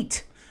like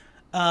 8.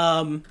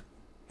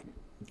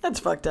 That's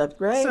fucked up,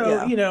 right? So,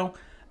 yeah. you know,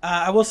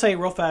 I will say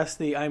real fast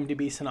the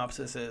IMDb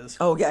synopsis is,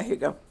 Oh, yeah, here you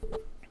go.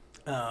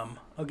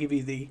 I'll give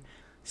you the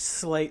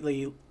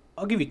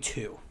I'll give you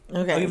 2.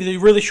 Okay. I'll give you the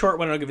really short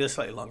one and I'll give you the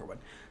slightly longer one.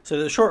 So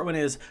the short one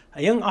is,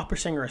 a young opera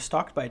singer is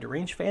stalked by a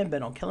deranged fan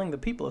bent on killing the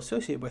people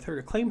associated with her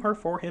to claim her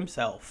for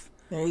himself.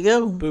 There you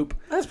go. Boop.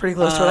 That's pretty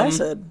close to what I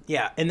said.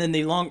 Yeah, and then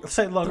the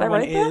slightly longer Did I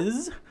one write that?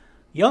 is,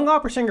 young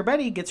opera singer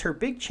Betty gets her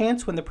big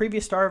chance when the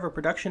previous star of a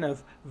production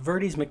of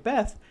Verdi's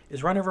Macbeth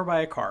is run over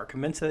by a car.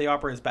 Convinced that the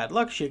opera is bad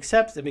luck, she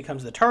accepts and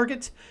becomes the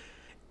target,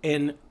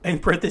 in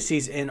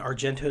parentheses, in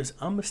Argento's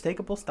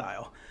unmistakable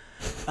style,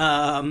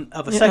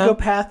 of a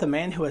psychopath, a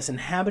man who has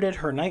inhabited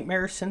her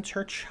nightmares since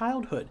her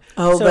childhood.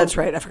 Oh, So, that's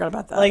right. I forgot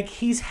about that. like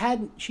she's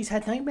had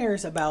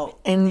nightmares about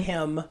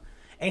him,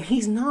 and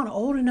he's not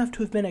old enough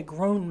to have been a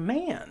grown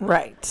man.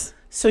 right.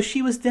 So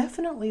she was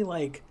definitely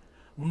like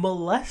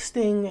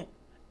molesting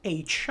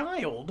a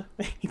child,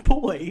 a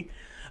boy,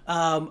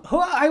 who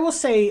I will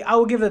say, I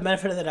will give the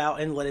benefit of the doubt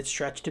and let it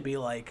stretch to be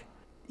like,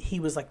 he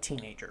was like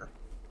teenager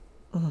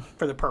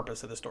for the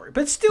purpose of the story.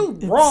 But it's still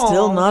wrong.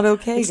 still not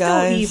okay, it's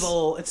guys. Still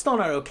evil. It's still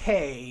not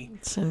okay.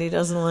 Cindy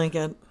doesn't like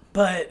it.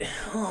 But,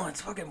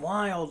 it's fucking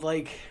wild.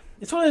 Like,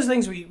 it's one of those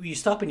things where you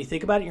stop and you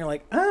think about it and you're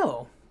like,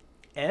 no.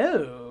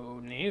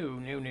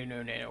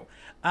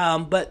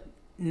 But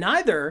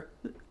neither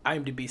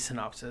IMDb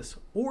synopsis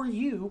or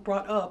you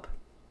brought up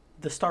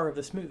the star of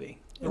this movie.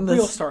 The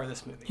real star of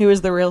this movie. He was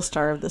the real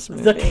star of this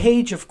movie. The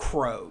Cage of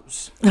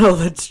Crows. Oh,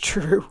 that's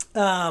true.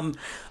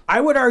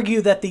 I would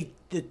argue that the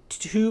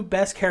 2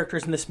 best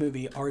characters in this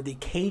movie are the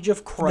Cage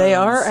of Crows. They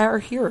are our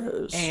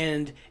heroes.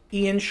 And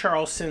Ian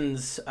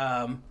Charleston's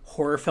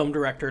horror film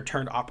director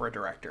turned opera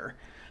director.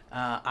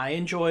 I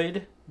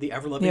enjoyed the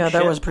ever-loving yeah,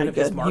 that shit was pretty out of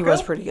his good. Marco. He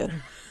was pretty good.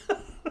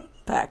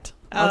 Fact.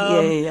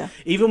 Yeah.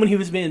 Even when he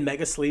was being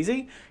mega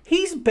sleazy,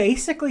 he's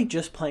basically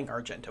just playing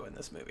Argento in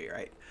this movie,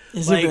 right?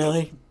 Is he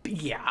really?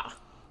 Yeah.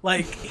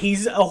 Like,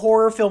 he's a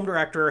horror film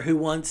director who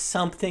wants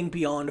something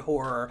beyond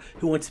horror,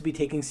 who wants to be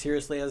taken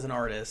seriously as an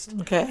artist.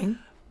 Okay.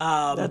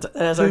 That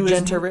has who is-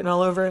 Argento written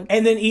all over it.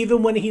 And then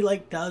even when he,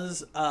 like,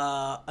 does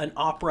an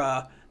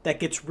opera that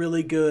gets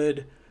really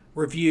good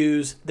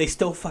reviews, they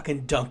still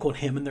fucking dunk on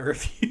him in the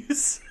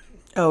reviews.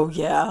 Oh,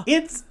 yeah.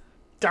 It's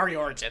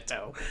Dario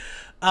Argento.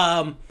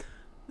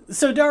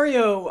 So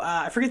Dario,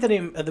 I forget the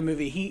name of the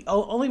movie. He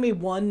only made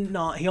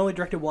he only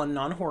directed one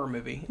non-horror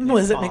movie.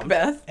 Was it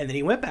Macbeth? And then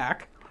he went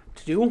back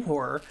to do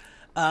horror.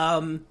 We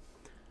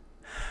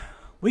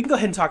can go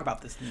ahead and talk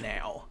about this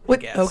now, I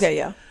guess. Okay,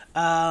 yeah.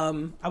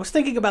 I was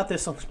thinking about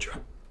this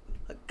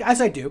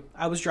as I do.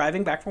 I was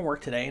driving back from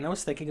work today, and I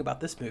was thinking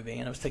about this movie,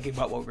 and I was thinking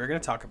about what we were going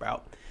to talk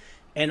about.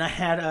 And I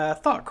had a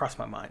thought cross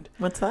my mind.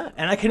 What's that?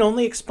 And I can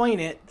only explain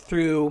it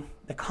through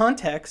the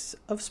context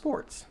of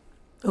sports.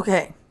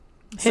 Okay.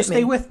 So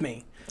stay with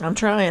me. I'm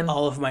trying.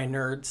 All of my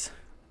nerds.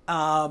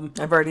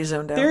 I've already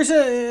zoned out. There's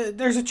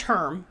a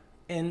term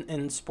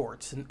in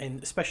sports,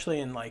 and especially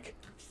in like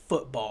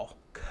football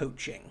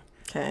coaching.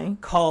 Okay.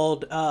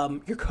 Called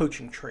your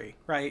coaching tree,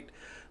 right?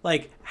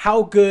 Like,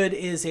 how good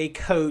is a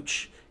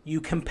coach? You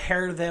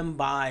compare them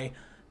by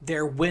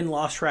their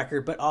win-loss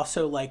record, but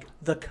also like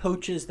the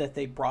coaches that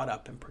they brought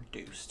up and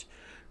produced,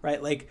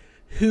 right? Like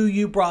who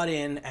you brought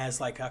in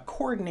as like a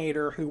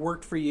coordinator who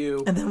worked for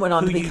you, and then went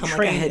on to become like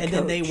a head coach. And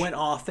then they went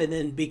off and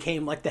then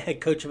became like the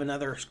head coach of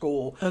another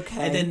school. Okay.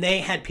 And then they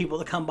had people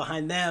to come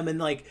behind them, and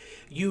like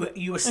you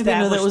established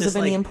that was this,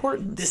 of any like,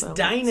 importance, this so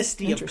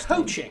dynasty of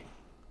coaching.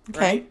 Okay.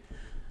 Right?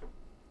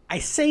 I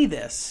say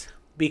this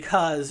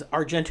because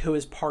Argento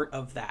is part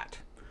of that.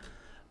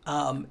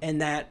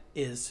 And that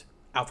is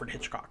Alfred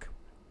Hitchcock.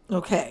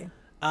 Okay.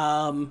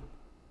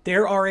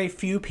 There are a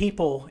few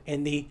people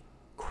in the,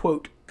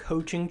 quote,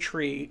 coaching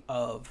tree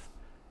of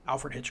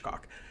Alfred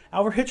Hitchcock.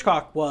 Alfred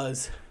Hitchcock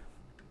was...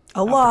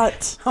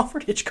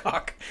 Alfred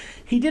Hitchcock.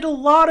 He did a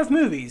lot of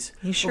movies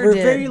over a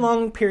very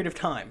long period of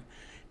time.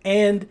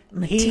 And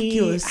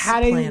meticulous he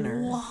had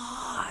planner. A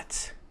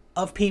lot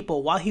of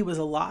people while he was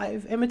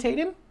alive imitate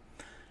him.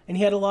 And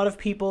he had a lot of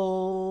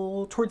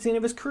people towards the end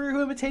of his career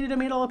who imitated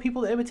him. He had a lot of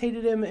people that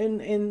imitated him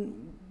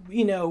and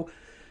you know,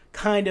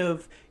 kind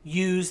of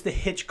use the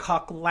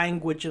Hitchcock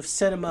language of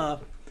cinema.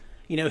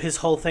 You know, his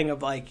whole thing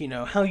of like, you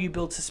know, how you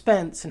build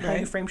suspense and how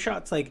you frame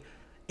shots. Like,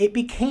 it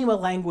became a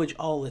language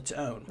all its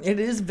own. It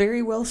is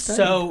very well studied.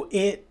 So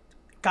it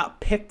got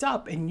picked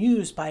up and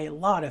used by a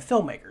lot of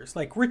filmmakers.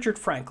 Like Richard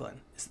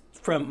Franklin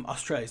from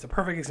Australia is the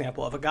perfect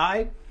example of a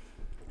guy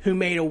who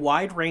made a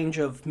wide range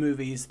of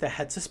movies that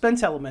had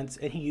suspense elements,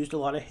 and he used a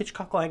lot of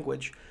Hitchcock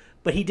language,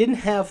 but he didn't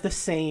have the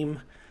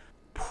same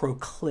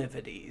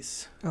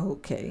proclivities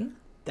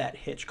that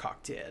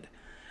Hitchcock did.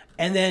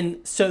 And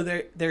then, so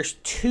there's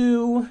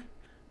two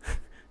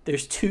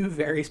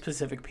very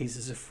specific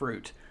pieces of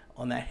fruit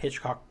on that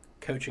Hitchcock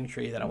coaching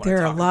tree that I want to talk about.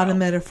 There are a lot of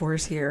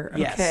metaphors here.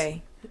 Yes.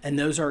 Okay. And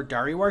those are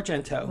Dario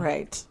Argento.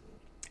 Right.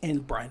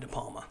 And Brian De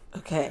Palma.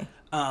 Okay.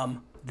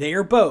 They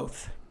are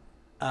both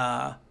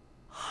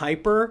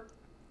hyper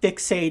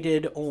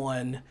fixated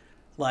on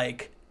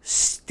like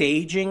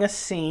staging a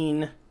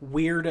scene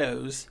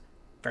weirdos,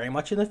 very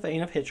much in the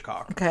vein of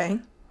Hitchcock. Okay.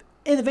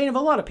 In the vein of a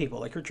lot of people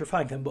like Richard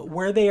Franklin, but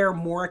where they are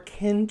more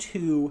akin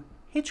to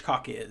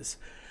Hitchcock is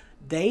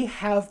they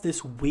have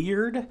this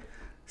weird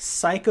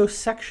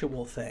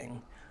psychosexual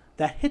thing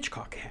that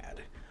Hitchcock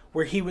had,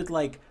 where he would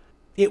like,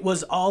 it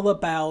was all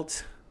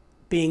about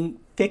being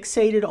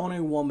fixated on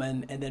a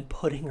woman and then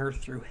putting her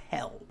through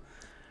hell,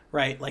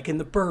 right? Like in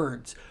The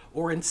Birds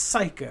or in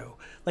Psycho.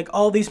 Like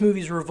all these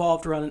movies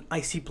revolved around an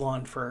icy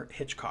blonde for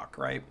Hitchcock,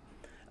 right?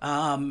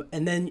 And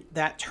then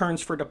that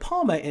turns for De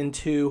Palma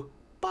into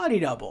Body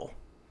Double.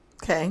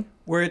 Okay.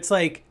 Where it's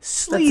like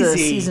sleazy. That's a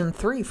season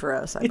 3 for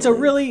us. It's a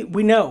really,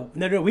 we know.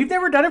 No, we've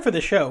never done it for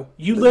the show.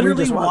 You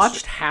literally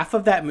watched half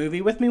of that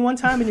movie with me one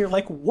time and you're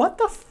like, what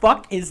the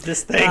fuck is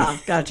this thing? Ah,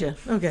 gotcha.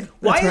 Okay.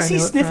 Why is he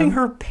sniffing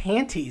her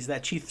panties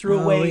that she threw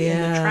away in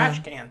the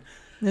trash can?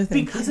 No,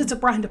 because it's a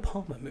Brian De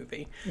Palma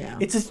movie. Yeah.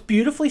 It's this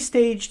beautifully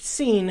staged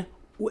scene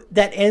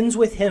that ends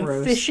with him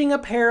fishing a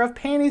pair of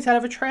panties out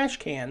of a trash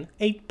can,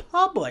 a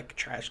public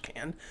trash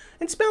can,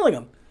 and smelling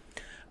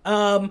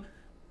them.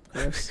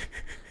 Gross.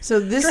 So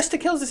this Dressed to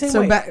Kill is the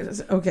same way.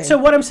 Okay. So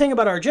what I'm saying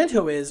about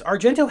Argento is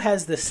Argento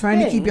has this trying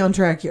thing, to keep you on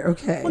track here.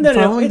 Okay. Well,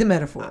 Following the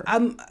metaphor.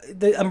 I'm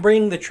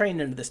bringing the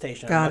train into the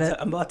station.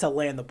 I'm about to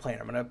land the plane.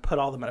 I'm going to put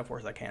all the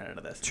metaphors I can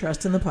into this.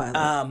 Trust in the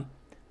pilot.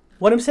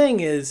 What I'm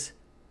saying is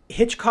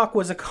Hitchcock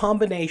was a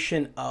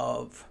combination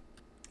of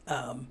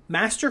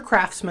master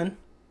craftsman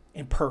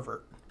and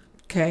pervert.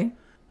 Okay.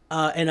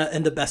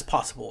 In the best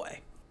possible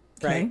way.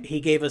 Right? Okay. He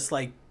gave us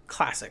like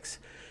classics.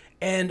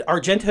 And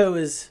Argento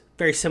is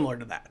very similar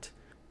to that.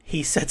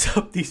 He sets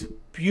up these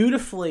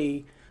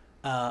beautifully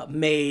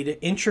made,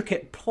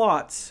 intricate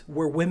plots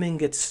where women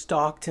get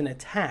stalked and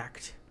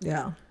attacked.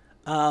 Yeah.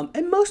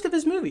 And most of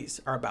his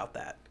movies are about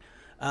that.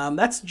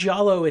 That's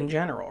Giallo in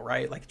general,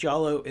 right? Like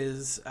Giallo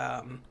is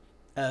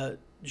a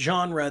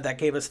genre that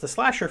gave us the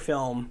slasher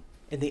film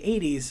in the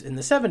 80s. In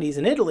the 70s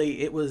in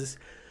Italy, it was,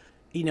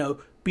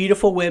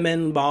 beautiful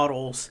women,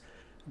 models,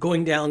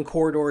 going down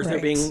corridors. Right.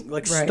 They're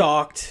being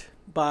stalked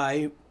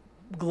by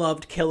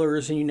gloved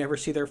killers, and you never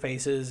see their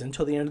faces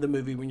until the end of the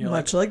movie when you're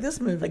much like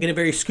this movie. Like in a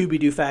very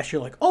Scooby-Doo fashion,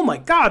 you're like, oh my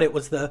God, it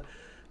was the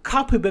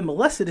cop who'd been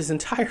molested his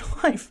entire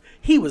life.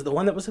 He was the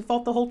one that was at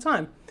fault the whole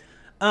time.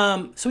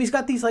 So he's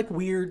got these like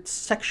weird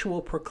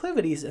sexual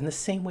proclivities in the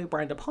same way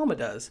Brian De Palma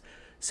does.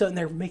 So, and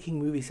they're making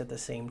movies at the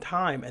same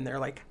time, and they're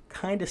like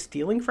kind of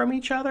stealing from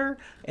each other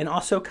and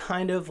also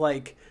kind of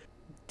like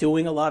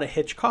doing a lot of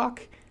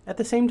Hitchcock at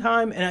the same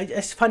time. And I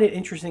just find it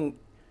interesting.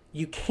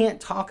 You can't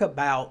talk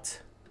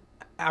about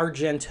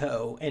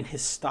Argento and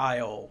his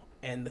style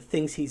and the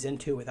things he's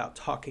into without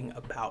talking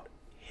about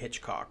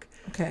Hitchcock.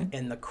 Okay.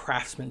 And the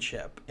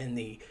craftsmanship and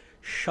the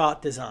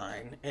shot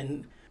design.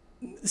 And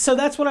so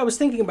that's what I was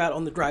thinking about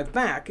on the drive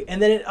back. And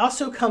then it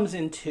also comes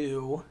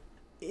into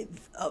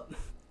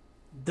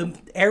the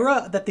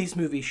era that these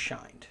movies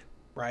shined,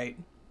 right?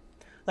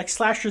 Like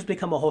slashers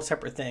become a whole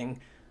separate thing.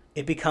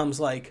 It becomes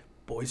like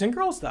boys and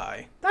girls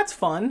die. That's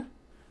fun,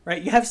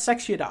 right? You have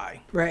sex, you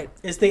die. Right.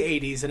 It's the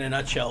 80s in a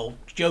nutshell,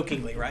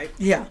 jokingly, right?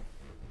 Yeah.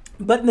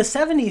 But in the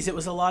 70s, it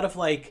was a lot of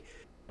like,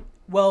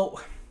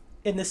 well,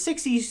 in the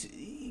 60s,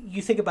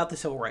 you think about the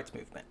civil rights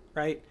movement,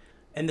 right?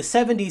 In the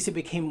 70s, it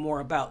became more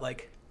about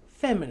like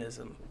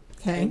feminism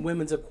and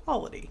women's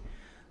equality.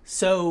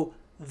 So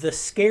the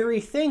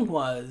scary thing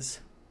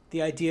was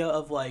the idea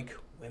of like,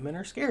 women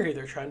are scary.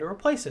 They're trying to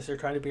replace us. They're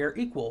trying to be our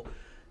equal.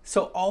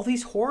 So all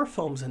these horror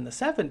films in the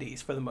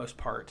 70s, for the most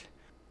part,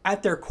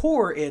 at their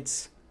core,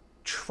 it's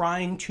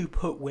trying to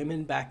put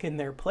women back in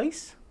their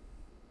place.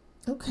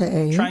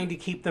 Okay. Trying to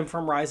keep them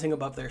from rising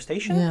above their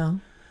station. Yeah.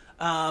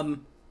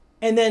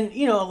 And then,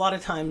 you know, a lot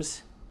of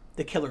times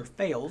the killer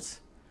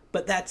fails,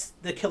 but that's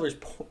the killer's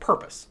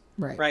purpose.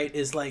 Right?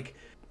 Is like,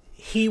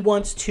 he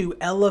wants to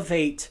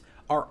elevate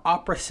our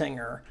opera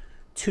singer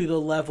to the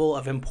level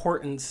of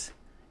importance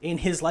in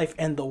his life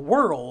and the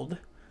world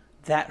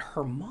that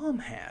her mom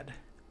had,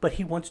 but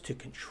he wants to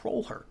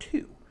control her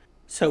too.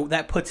 So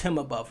that puts him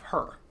above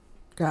her.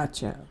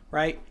 Gotcha.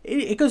 Right?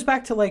 It goes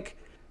back to like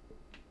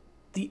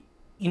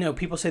you know,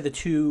 people say the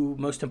two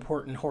most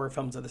important horror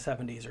films of the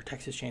 70s are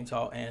Texas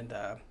Chainsaw and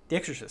The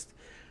Exorcist.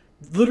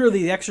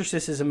 Literally, The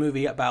Exorcist is a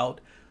movie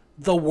about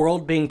the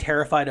world being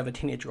terrified of a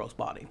teenage girl's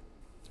body.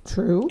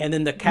 True. And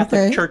then the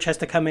Catholic Church has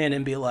to come in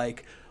and be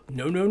like,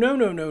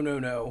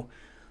 no.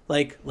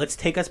 Like, let's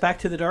take us back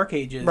to the Dark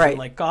Ages. Right. And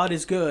like, God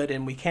is good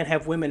and we can't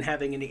have women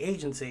having any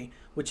agency,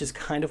 which is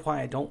kind of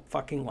why I don't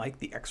fucking like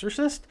The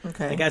Exorcist.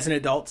 Okay. Like, as an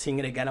adult, seeing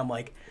it again, I'm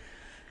like,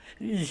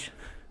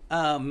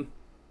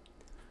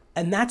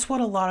 and that's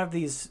what a lot of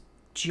these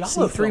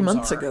giallo films 3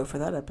 months are. ago for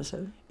that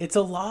episode. It's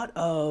a lot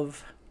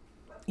of,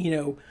 you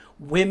know,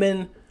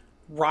 women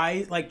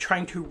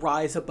trying to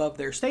rise above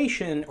their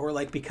station or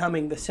like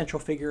becoming the central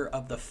figure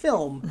of the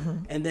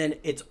film. And then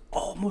it's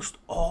almost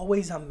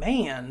always a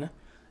man,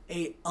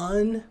 a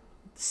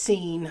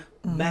unseen,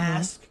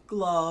 masked,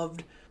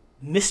 gloved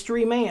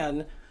mystery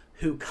man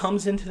who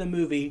comes into the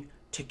movie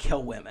to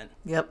kill women.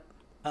 Yep.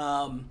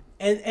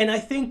 And I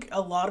think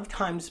a lot of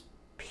times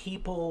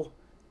people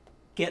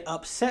get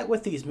upset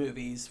with these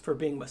movies for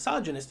being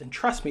misogynist, and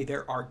trust me,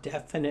 there are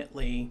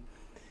definitely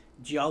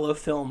giallo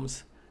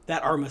films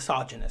that are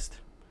misogynistic,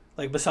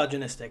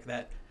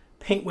 that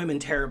paint women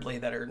terribly,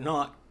 that are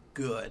not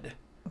good.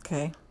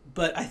 Okay.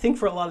 But I think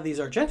for a lot of these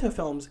Argento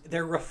films,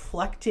 they're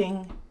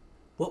reflecting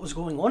what was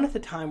going on at the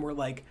time, where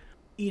like,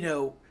 you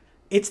know,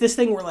 it's this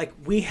thing where like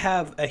we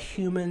have a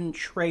human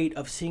trait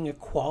of seeing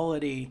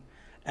equality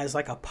as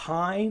like a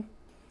pie,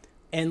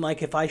 and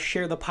like if I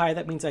share the pie,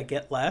 that means I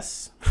get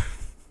less.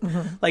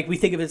 Like we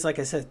think of it as, like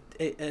I said,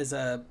 as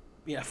a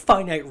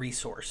finite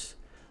resource,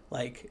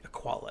 like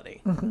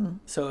equality.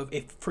 So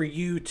if for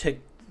you to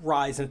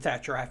rise in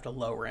stature, I have to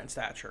lower in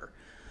stature.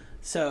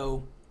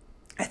 So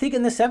I think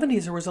in the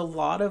 70s there was a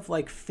lot of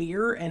like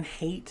fear and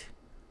hate,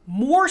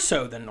 more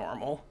so than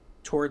normal,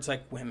 towards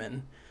like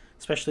women,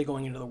 especially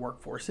going into the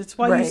workforce. It's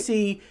why you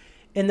see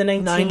in the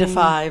 9 to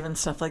 5 and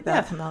stuff like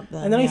that come out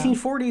then. In the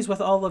 1940s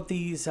with all of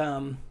these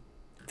film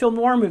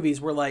noir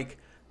movies where like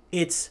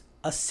it's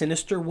a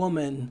sinister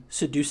woman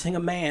seducing a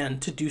man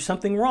to do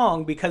something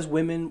wrong because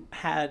women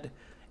had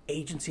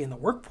agency in the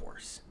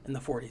workforce in the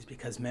 40s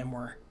because men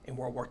were in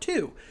World War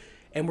II.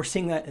 And we're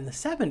seeing that in the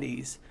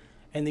 70s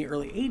and the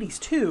early 80s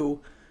too,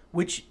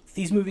 which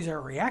these movies are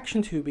a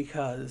reaction to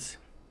because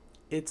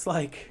it's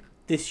like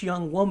this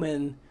young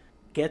woman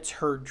gets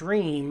her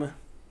dream,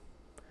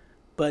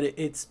 but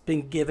it's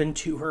been given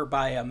to her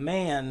by a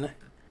man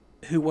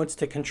who wants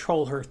to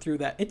control her through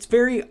that. It's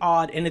very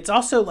odd. And it's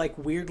also like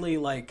weirdly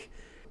like,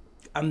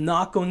 I'm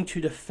not going to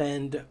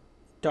defend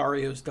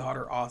Dario's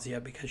daughter,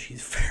 Ozia, because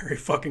she's very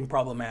fucking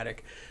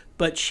problematic.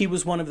 But she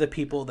was one of the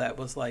people that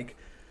was like,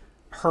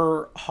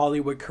 her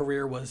Hollywood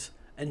career was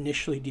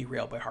initially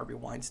derailed by Harvey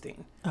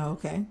Weinstein. Oh,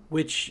 okay.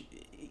 Which,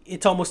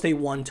 it's almost a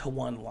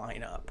one-to-one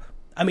lineup.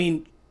 I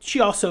mean, she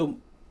also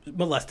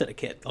molested a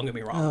kid, don't get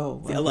me wrong.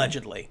 Oh, okay.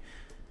 Allegedly.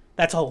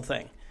 That's the whole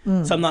thing.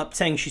 So I'm not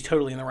saying she's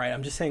totally in the right.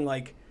 I'm just saying,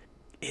 like,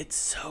 it's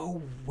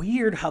so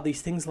weird how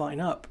these things line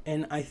up.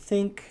 And I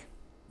think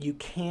you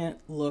can't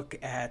look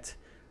at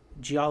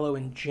giallo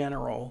in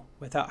general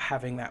without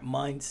having that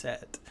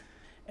mindset.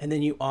 And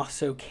then you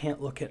also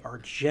can't look at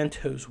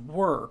Argento's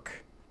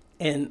work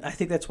And I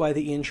think that's why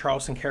the Ian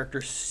Charleston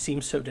character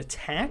seems so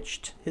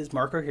detached. His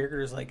Marco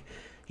character is like,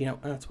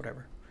 that's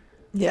whatever.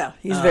 Yeah,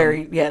 he's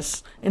very,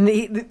 yes.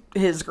 And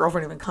his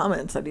girlfriend even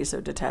comments that he's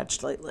so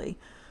detached lately.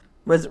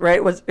 You're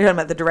talking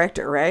about the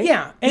director, right?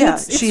 Yeah. And yeah,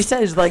 she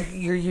says, like,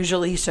 you're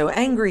usually so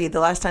angry. The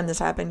last time this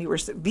happened, you were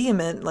so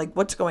vehement. Like,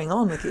 what's going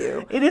on with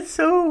you? And it's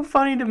so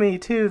funny to me,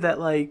 too, that,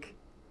 like,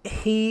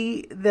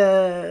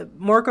 the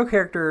Marco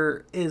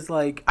character is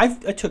like,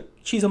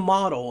 she's a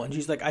model, and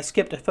she's like, I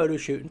skipped a photo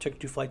shoot and took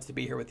 2 flights to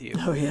be here with you.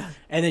 Oh, yeah.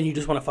 And then you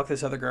just want to fuck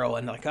this other girl,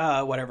 and like,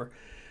 whatever.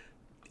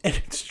 And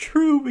it's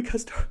true,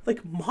 because,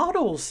 like,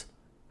 models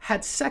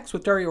had sex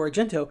with Dario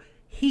Argento.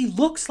 He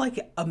looks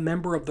like a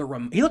member of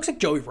he looks like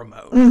Joey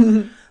Ramone.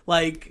 Mm-hmm.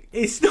 Like,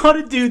 it's not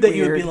a dude that Weird.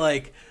 you would be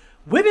like,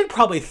 women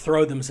probably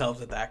throw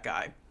themselves at that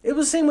guy. It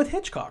was the same with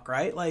Hitchcock,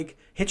 right? Like,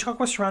 Hitchcock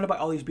was surrounded by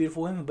all these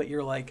beautiful women, but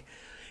you're like,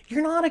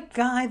 you're not a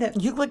guy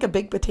that... You look like a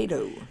baked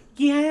potato.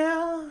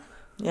 Yeah.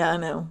 Yeah, I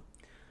know.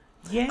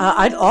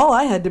 Yeah. All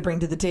I had to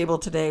bring to the table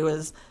today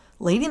was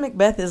Lady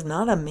Macbeth is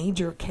not a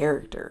major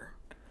character.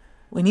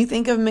 When you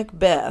think of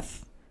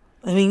Macbeth,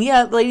 I mean,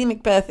 yeah, Lady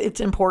Macbeth,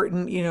 it's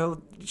important,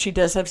 she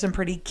does have some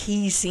pretty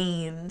key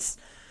scenes,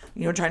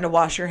 trying to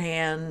wash her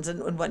hands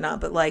and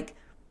whatnot, but, like,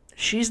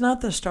 she's not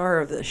the star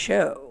of the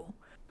show.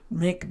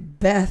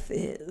 Macbeth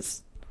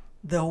is.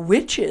 The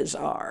witches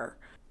are.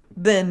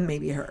 Then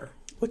maybe her.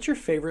 What's your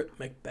favorite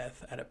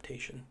Macbeth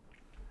adaptation?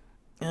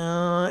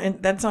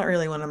 And that's not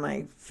really one of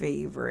my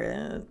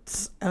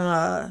favorites.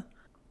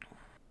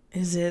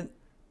 Is it?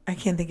 I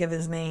can't think of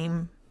his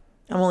name.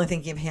 I'm only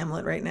thinking of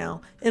Hamlet right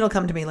now. It'll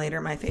come to me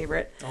later, my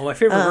favorite. Oh, my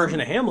favorite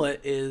version of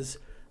Hamlet is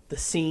the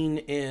scene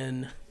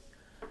in...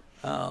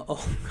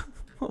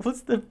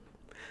 what's the...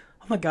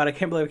 Oh my God, I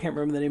can't believe I can't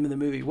remember the name of the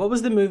movie. What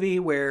was the movie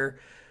where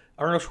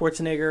Arnold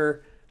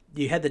Schwarzenegger,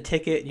 you had the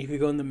ticket and you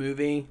could go in the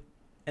movie,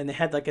 and they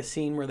had like a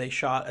scene where they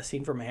shot a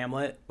scene from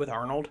Hamlet with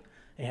Arnold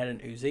and he had an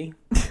Uzi?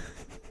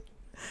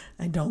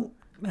 I don't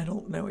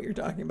know what you're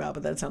talking about,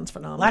 but that sounds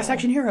phenomenal. Last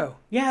Action Hero.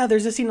 Yeah,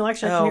 there's a scene in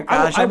Last Action Hero.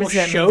 Gosh, I will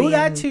show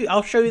that to.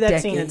 I'll show you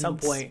that scene at some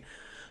point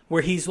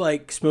where he's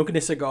like smoking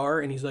a cigar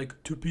and he's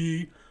like, to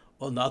be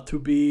or not to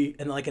be,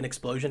 and like an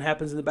explosion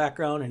happens in the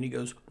background and he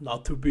goes,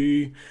 not to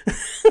be.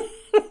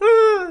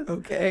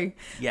 Okay.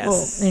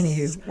 Yes. Well,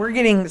 anywho, we're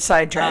getting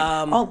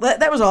sidetracked.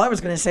 That was all I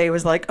was going to say.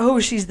 Was like, oh,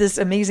 she's this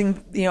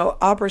amazing,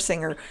 opera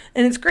singer,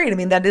 and it's great. I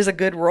mean, that is a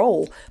good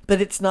role,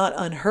 but it's not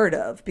unheard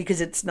of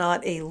because it's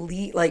not a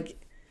lead. Like,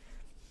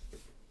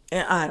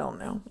 I don't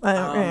know.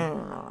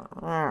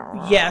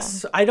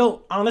 Yes, I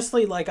don't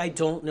honestly I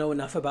don't know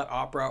enough about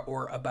opera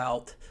or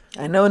about.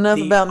 I know enough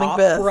about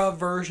Macbeth. Opera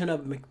version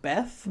of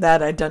Macbeth.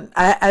 That I don't.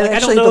 I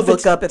actually had to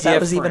look up if that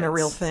was even a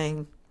real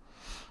thing.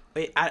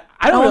 I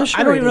don't know.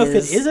 I don't even know if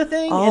it is a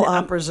thing. All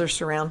operas are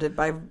surrounded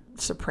by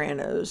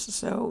sopranos,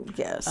 so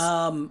yes.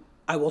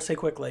 I will say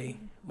quickly,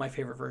 my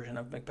favorite version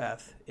of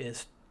Macbeth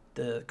is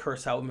the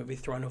Kurosawa movie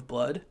Throne of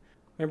Blood.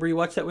 Remember you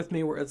watched that with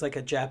me, where it's like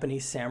a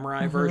Japanese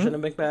samurai version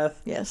of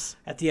Macbeth? Yes.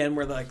 At the end,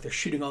 where they're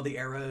shooting all the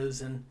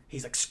arrows and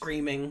he's like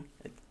screaming.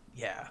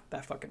 Yeah,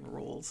 that fucking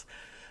rules.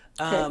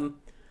 Okay.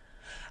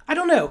 I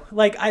don't know.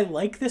 I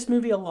like this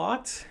movie a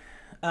lot.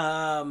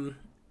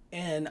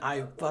 And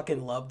I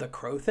fucking love the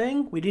crow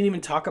thing. We didn't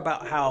even talk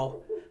about how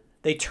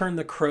they turn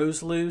the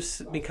crows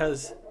loose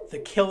because the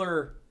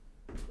killer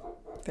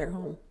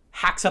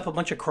hacks up a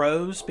bunch of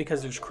crows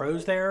because there's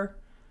crows there.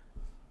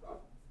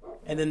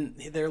 And then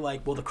they're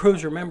like, well, the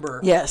crows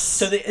remember. Yes.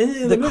 So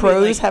the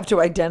crows have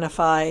to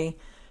identify,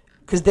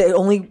 because the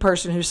only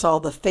person who saw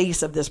the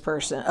face of this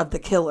person, of the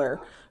killer,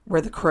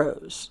 were the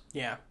crows.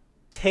 Yeah.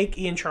 Take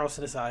Ian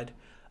Charleston aside.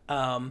 We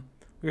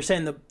were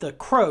saying the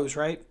crows,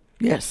 right?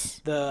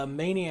 Yes. The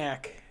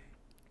maniac,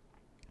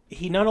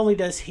 he not only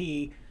does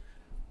he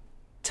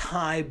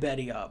tie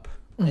Betty up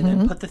and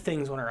then put the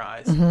things on her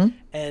eyes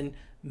and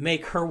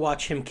make her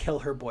watch him kill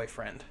her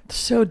boyfriend.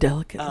 So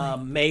delicately.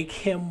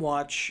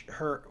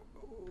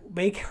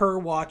 Make her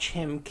watch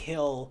him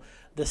kill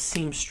the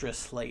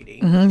seamstress lady.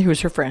 Who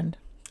was her friend.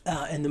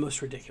 And the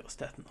most ridiculous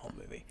death in the whole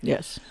movie.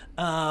 Yes.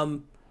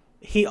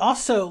 He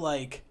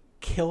also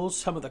kills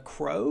some of the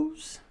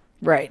crows.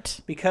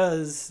 Right.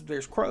 Because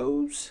there's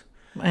crows.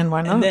 And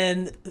why not? And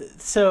then,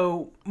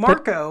 so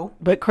Marco.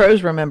 But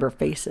crows remember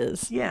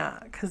faces. Yeah,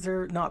 because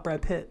they're not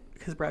Brad Pitt.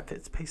 Because Brad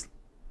Pitt's face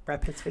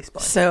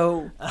blind.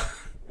 So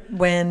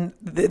when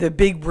the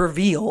big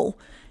reveal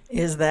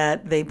is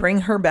that they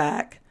bring her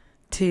back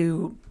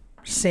to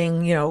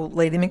sing,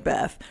 Lady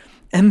Macbeth,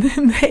 and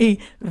then they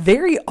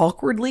very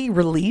awkwardly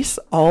release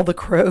all the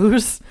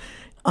crows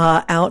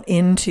out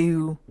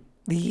into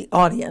the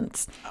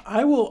audience.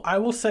 I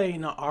will say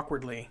not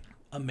awkwardly.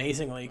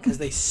 Amazingly, because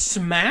they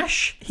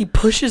smash. He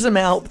pushes them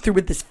out through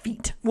with his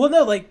feet. Well,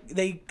 no,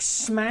 they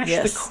smash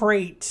the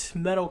crate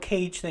metal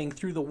cage thing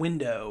through the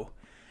window,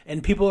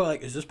 and people are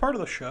like, "Is this part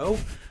of the show?"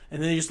 And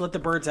then they just let the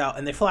birds out,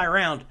 and they fly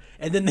around,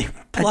 and then they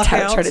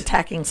start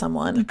attacking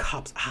someone. The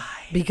cop's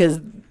eye, because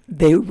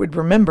they would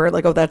remember,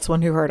 oh, that's the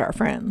one who hurt our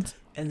friends.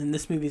 And then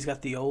this movie's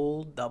got the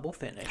old double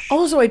finish.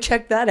 Also, I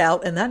checked that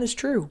out, and that is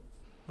true.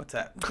 What's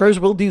that? Crows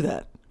will do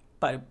that.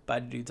 Bite a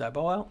dude's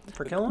eyeball out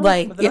for killing him?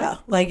 Like, with a yeah. knife?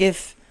 Like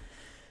if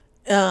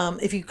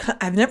you,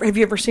 have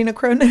you ever seen a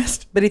crow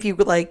nest? But if you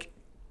would like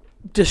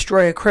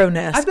destroy a crow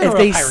nest, I've been if on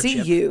a they pirate see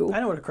ship. you, I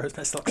know what a crow's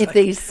nest looks if like.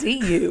 they see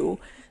you,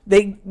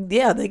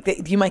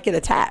 you might get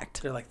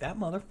attacked. They're like, that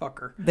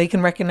motherfucker. They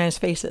can recognize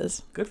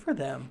faces. Good for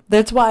them.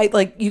 That's why,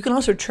 like, you can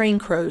also train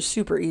crows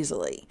super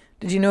easily.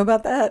 Did you know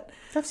about that?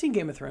 I've seen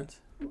Game of Thrones.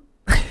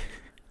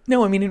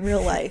 No, I mean in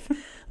real life.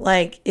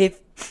 Like, if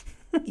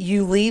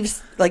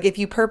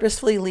you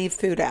purposefully leave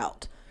food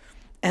out,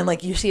 and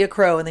like you see a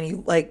crow, and then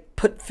you like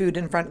put food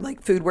in front,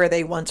 like food where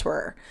they once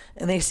were,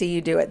 and they see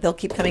you do it, they'll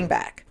keep coming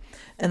back.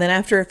 And then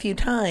after a few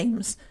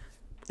times,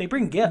 They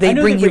bring gifts. they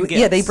bring gifts.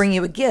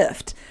 you a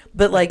gift.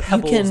 But like you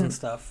Pebbles can and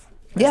stuff.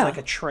 It's Yeah. like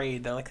a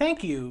trade. They're like,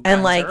 thank you. And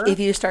kind like, sir. if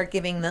you start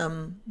giving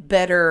them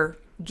better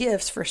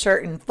gifts for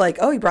certain, like,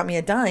 oh, you brought me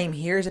a dime,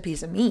 here's a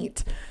piece of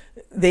meat,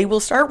 they will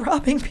start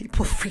robbing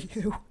people for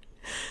you.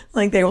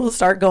 Like, they will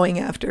start going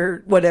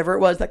after whatever it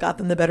was that got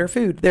them the better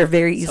food. They're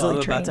very So easily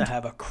I'm trained. about to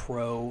have a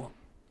crow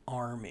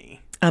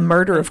army. A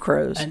murder of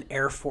crows. An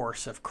air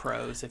force of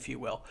crows, if you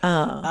will.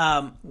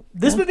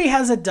 This movie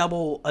has a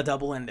double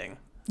ending.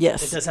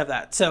 Yes. It does have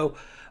that. So,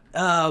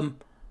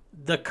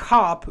 the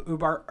cop,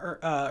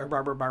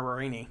 Barbara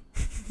Barberini,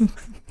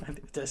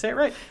 did I say it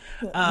right?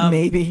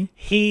 Maybe.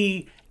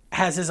 He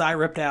has his eye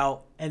ripped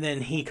out, and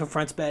then he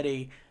confronts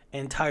Betty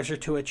and ties her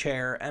to a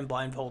chair and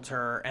blindfolds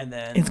her, and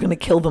then It's going to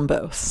kill them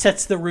both.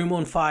 sets the room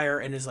on fire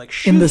and is like,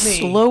 shoot In the me.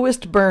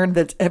 slowest burn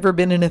that's ever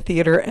been in a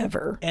theater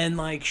ever. And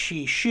like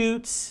she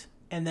shoots,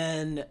 and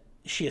then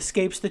she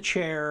escapes the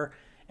chair,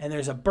 and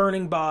there's a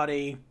burning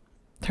body,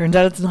 Turns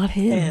out it's not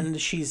him. and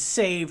she's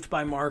saved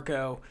by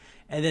Marco,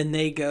 and then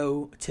they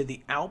go to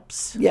the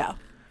Alps. Yeah.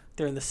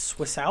 They're in the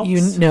Swiss Alps.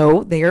 You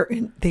know, they are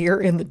in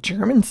the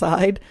German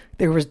side.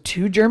 There were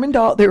two German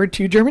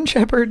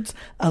shepherds,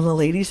 and the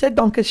lady said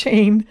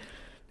Dankeschön.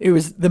 It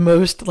was the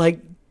most like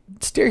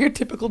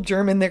stereotypical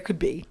German there could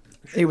be.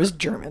 It was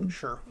German.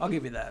 Sure, I'll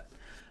give you that.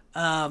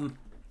 And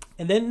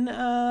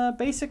then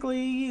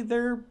basically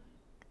they're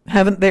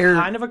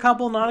kind of a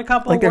couple, not a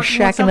couple. like they're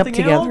working on shacking up something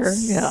together.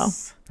 else. Yeah,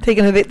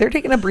 they're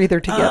taking a breather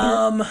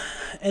together.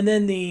 And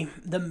then the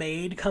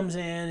maid comes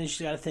in and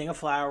she's got a thing of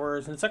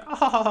flowers, and it's like, ah,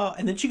 ha, ha, ha.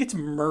 And then she gets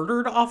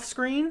murdered off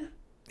screen.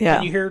 Yeah,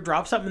 And you hear her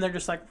drop something, and they're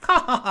just like,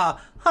 ha ha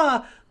ha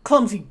ha,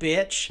 clumsy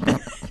bitch.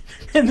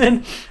 And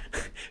then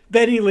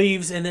Betty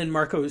leaves, and then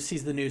Marco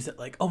sees the news that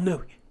like, oh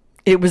no,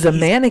 it was a he's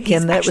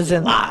mannequin that was actually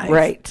in alive.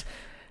 right.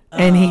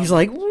 And he's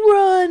like,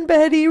 "Run,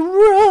 Betty,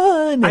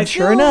 run!" And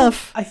sure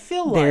enough, I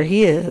feel like there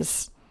he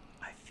is.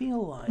 I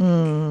feel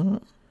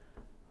like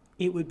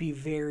it would be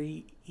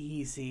very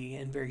easy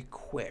and very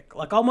quick.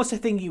 Like almost a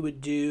thing you would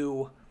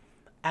do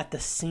at the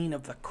scene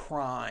of the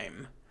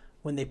crime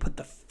when they put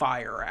the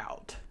fire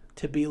out,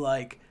 to be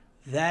like,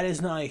 that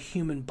is not a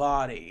human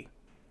body.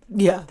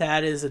 Yeah,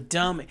 That is a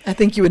dummy. I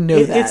think you would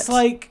know that. It's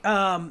like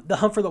the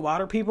Hunt for the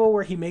Water People,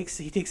 where he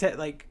takes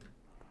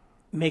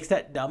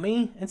that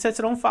dummy and sets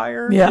it on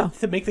fire. Yeah.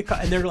 To make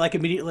and they're like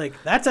immediately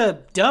like, that's a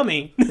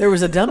dummy. There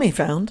was a dummy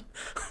found.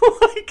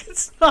 Like,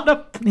 it's not a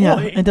point. Yeah,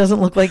 it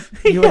doesn't look like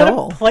He you had at a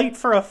all. plate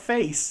for a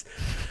face.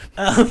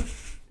 I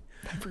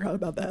forgot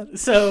about that.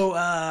 So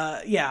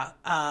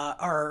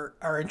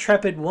our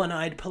intrepid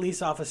one-eyed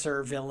police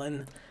officer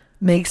villain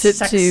Makes it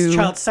to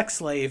child sex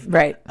slave,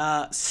 right.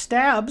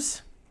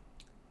 stabs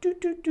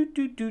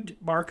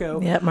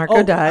Marco. Yeah,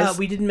 Marco dies.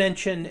 We didn't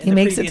mention in He the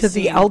makes it previous to the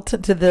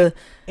scene, to the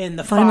in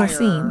the final fire,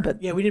 scene,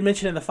 but yeah, we didn't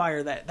mention in the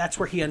fire that's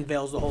where he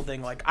unveils the whole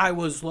thing. Like, I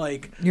was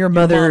like your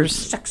mother's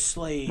mom's sex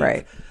slave,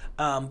 right?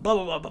 Blah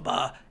blah blah blah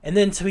blah. And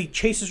then so he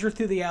chases her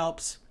through the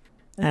Alps,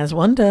 As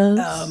one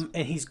does.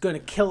 and he's going to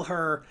kill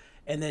her.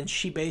 And then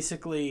she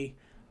basically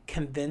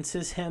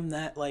convinces him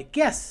that, like,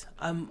 yes,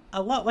 I'm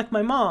a lot like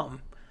my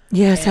mom.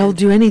 Yes, I'll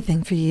do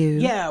anything for you.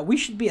 Yeah, we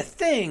should be a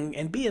thing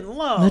and be in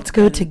love. Let's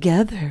go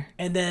together.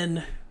 And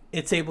then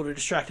it's able to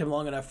distract him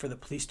long enough for the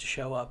police to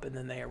show up, and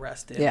then they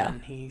arrest him, Yeah.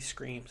 and he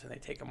screams, and they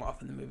take him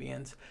off, and the movie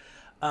ends.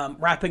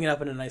 Wrapping it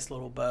up in a nice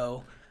little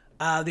bow.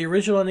 The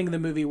original ending of the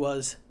movie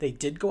was they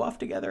did go off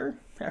together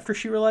after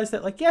she realized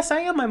that, like, yes, I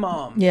am my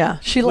mom. Yeah,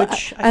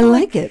 Which I feel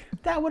like it.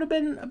 That would have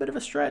been a bit of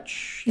a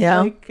stretch.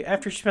 Yeah. Like,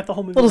 after she spent the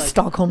whole movie Little like,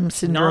 Stockholm not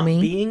syndrome.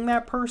 being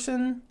that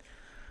person.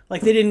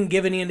 Like, they didn't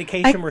give any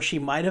indication where she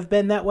might have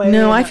been that way.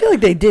 No, I feel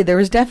like they did. There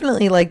was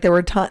definitely like there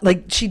were times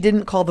like she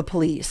didn't call the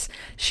police.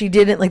 She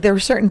didn't like there were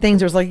certain things.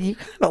 There was like you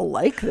kind of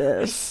like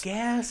this.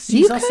 Yes,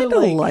 You she's also kind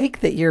of like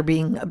that you're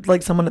being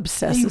like someone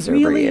obsesses they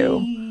over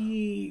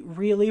you.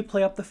 really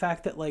play up the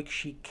fact that like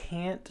she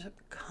can't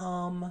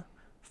come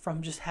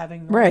from just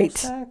having normal Right.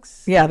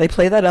 sex. Yeah, they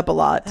play that up a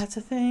lot. That's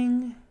a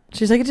thing.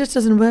 She's like, it just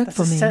doesn't work That's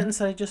for a me. sentence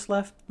that I just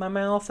left my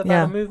mouth about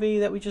Yeah. a movie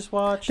that we just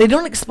watched. They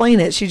don't explain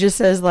it. She just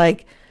says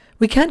like,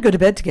 we can't go to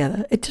bed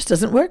together. It just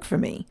doesn't work for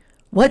me.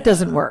 What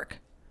doesn't work?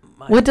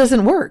 What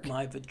doesn't work?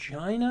 My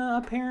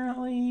vagina,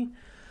 apparently.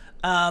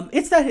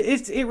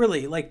 It's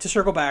really, like, to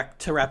circle back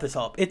to wrap this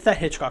up, it's that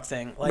Hitchcock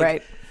thing. Like,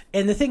 Right.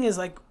 And the thing is,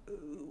 like,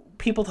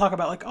 people talk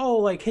about like, oh,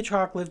 like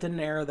Hitchcock lived in an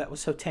era that was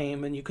so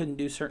tame and you couldn't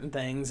do certain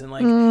things, and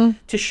like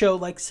to show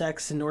like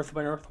sex in North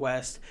by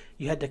Northwest,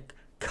 you had to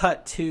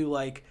cut to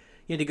like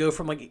you had to go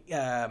from like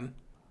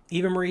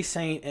Eva Marie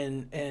Saint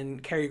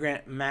and Cary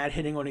Grant mad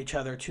hitting on each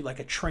other to like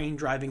a train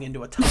driving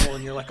into a tunnel,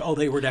 and you're like, oh,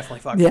 they were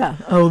definitely fucking. Yeah.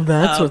 Oh,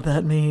 that's what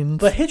that means.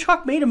 But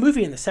Hitchcock made a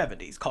movie in the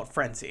 70s called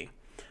Frenzy,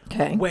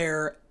 Okay.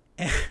 where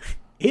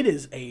it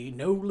is a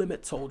No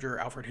Limit Soldier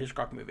Alfred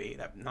Hitchcock movie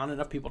that not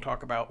enough people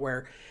talk about,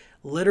 where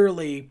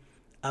literally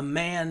a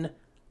man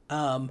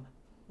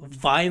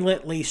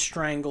violently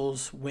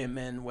strangles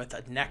women with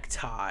a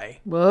necktie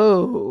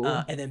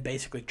Whoa. and then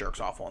basically jerks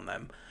off on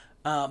them.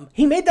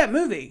 He made that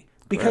movie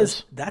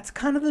because that's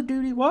kind of the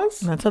dude he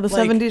was. That's how the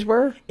Like, 70s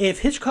were.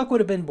 If Hitchcock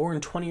would have been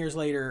born 20 years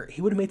later,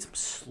 he would have made some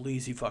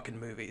sleazy fucking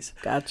movies.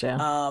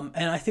 Gotcha.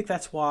 And I think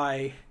that's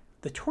why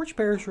the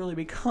torchbearers really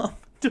become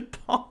De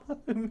Palma,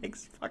 who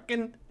makes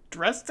fucking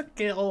Dress to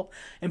Kill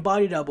and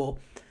Body Double.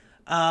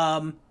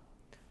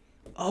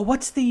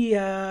 What's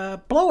the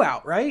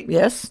Blowout, right?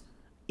 Yes.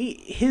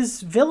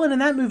 His villain in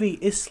that movie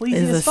is sleazy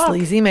Is a as fuck.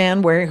 sleazy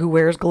man who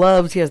wears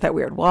gloves. He has that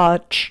weird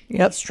watch.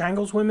 Yep. He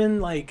strangles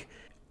women like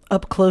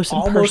Up close and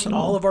almost personal.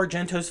 all of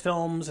Argento's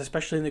films,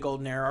 especially in the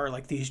Golden Era, are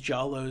like these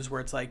giallos where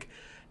it's like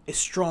a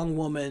strong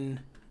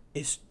woman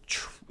is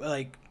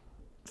like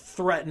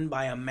threatened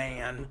by a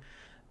man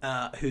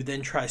who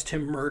then tries to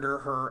murder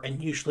her,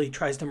 and usually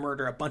tries to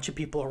murder a bunch of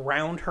people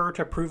around her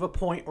to prove a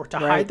point or to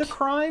hide the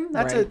crime.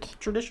 That's a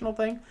traditional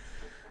thing.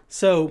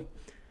 So,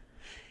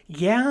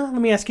 yeah,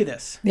 let me ask you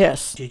this.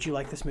 Yes. Did you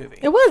like this movie?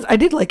 It was. I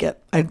did like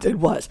it. I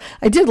did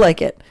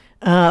like it.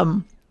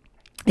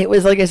 It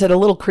was, like I said, a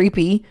little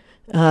creepy.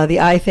 The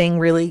eye thing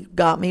really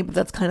got me, but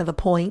that's kind of the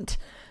point.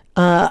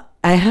 I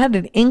had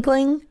an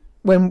inkling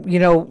when,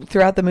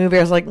 throughout the movie,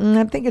 I was like,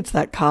 I think it's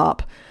that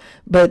cop.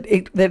 But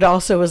it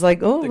also was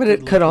like, but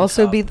it could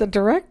also be the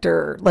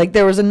director. Like,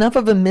 there was enough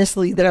of a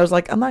mislead that I was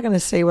like, I'm not going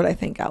to say what I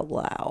think out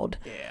loud.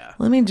 Yeah.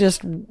 Let me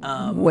just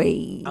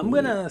wait. I'm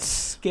going to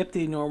skip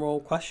the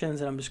normal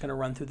questions, and I'm just going to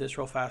run through this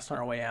real fast on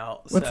our way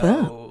out. What's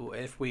so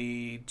if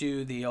we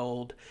do the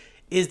old,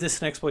 is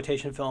this an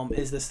exploitation film?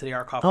 Is this the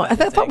Arkoff? I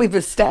thought we've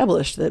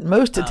established that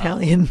most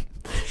Italian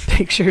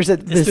pictures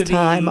at this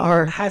time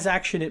are... has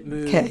action, it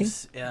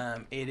moves.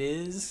 It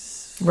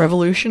is...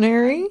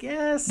 revolutionary?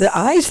 Yes. The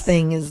eyes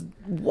thing is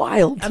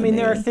wild to me.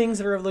 there are things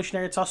that are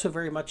revolutionary. It's also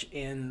very much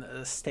in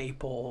the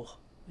staple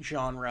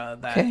genre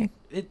that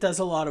it does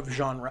a lot of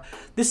genre.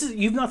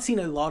 You've not seen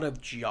a lot of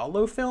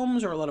giallo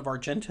films or a lot of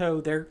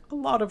Argento. A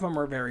lot of them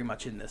are very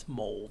much in this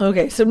mold.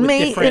 Okay, so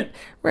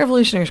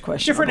revolutionary is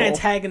questionable. Different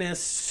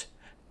antagonists,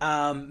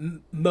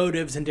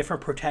 motives, and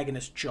different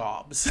protagonist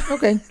jobs.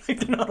 Okay.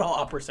 Like, they're not all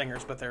opera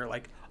singers, but they're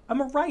like, I'm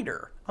a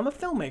writer. I'm a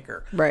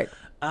filmmaker. Right.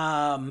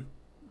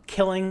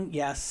 Killing,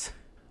 yes.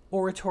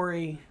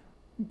 Oratory,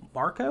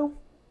 Marco?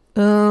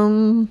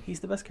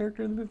 He's the best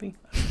character in the movie,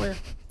 I swear.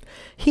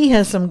 He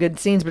has some good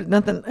scenes, but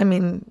nothing, I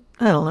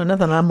don't know,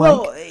 nothing I'm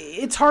well, like...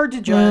 it's hard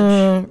to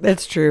judge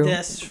that's true.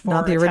 this for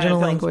not the Italian original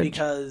films language.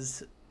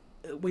 because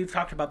we've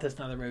talked about this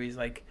in other movies.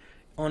 Like,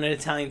 on an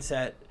Italian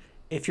set,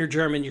 if you're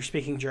German, you're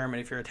speaking German.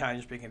 If you're Italian,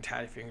 you're speaking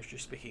Italian. If you're English, you're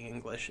speaking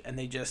English. And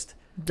they just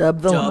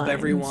dub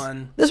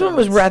everyone. This one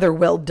was rather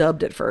well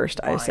dubbed at first,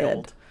 wild. I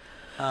said.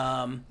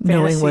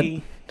 Knowing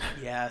fantasy,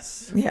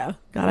 yes. Yeah,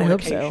 God, I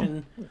hope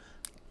so.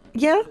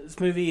 Yeah. This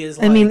movie is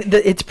like...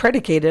 it's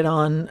predicated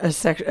on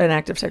an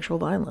act of sexual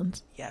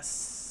violence.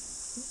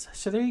 Yes.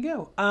 So there you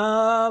go.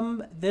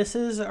 This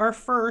is our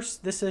Star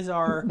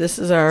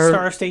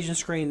of Stage and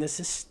Screen. This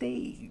is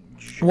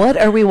Stage. What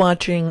are we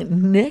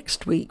watching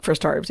next week for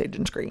Star of Stage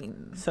and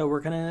Screen? So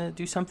we're going to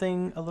do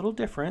something a little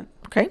different.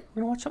 Okay.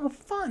 We're going to watch something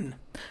fun.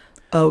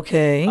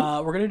 Okay.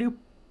 We're going to do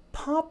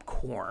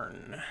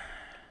popcorn.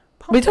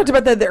 We talked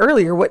about that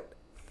earlier.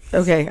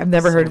 Okay, I've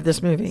never heard of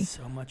this movie.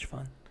 So much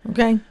fun.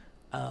 Okay.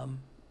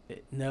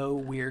 No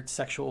weird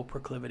sexual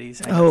proclivities.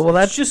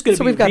 That's just going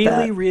to be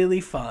really, really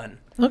fun.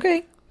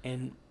 Okay.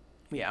 And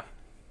yeah.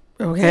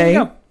 Okay.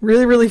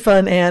 Really, really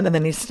fun. And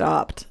then he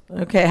stopped.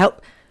 Okay.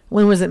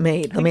 When was it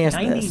made? Let me ask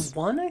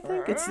 91, I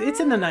think. It's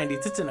in the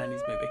 90s. It's a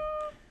 90s movie.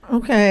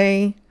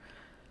 Okay.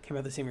 Came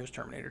out the same year as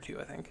Terminator 2,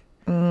 I think.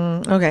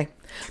 Okay.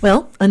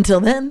 Well, until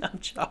then, I'm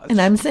Josh.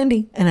 And I'm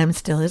Cindy, and I'm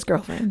still his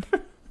girlfriend.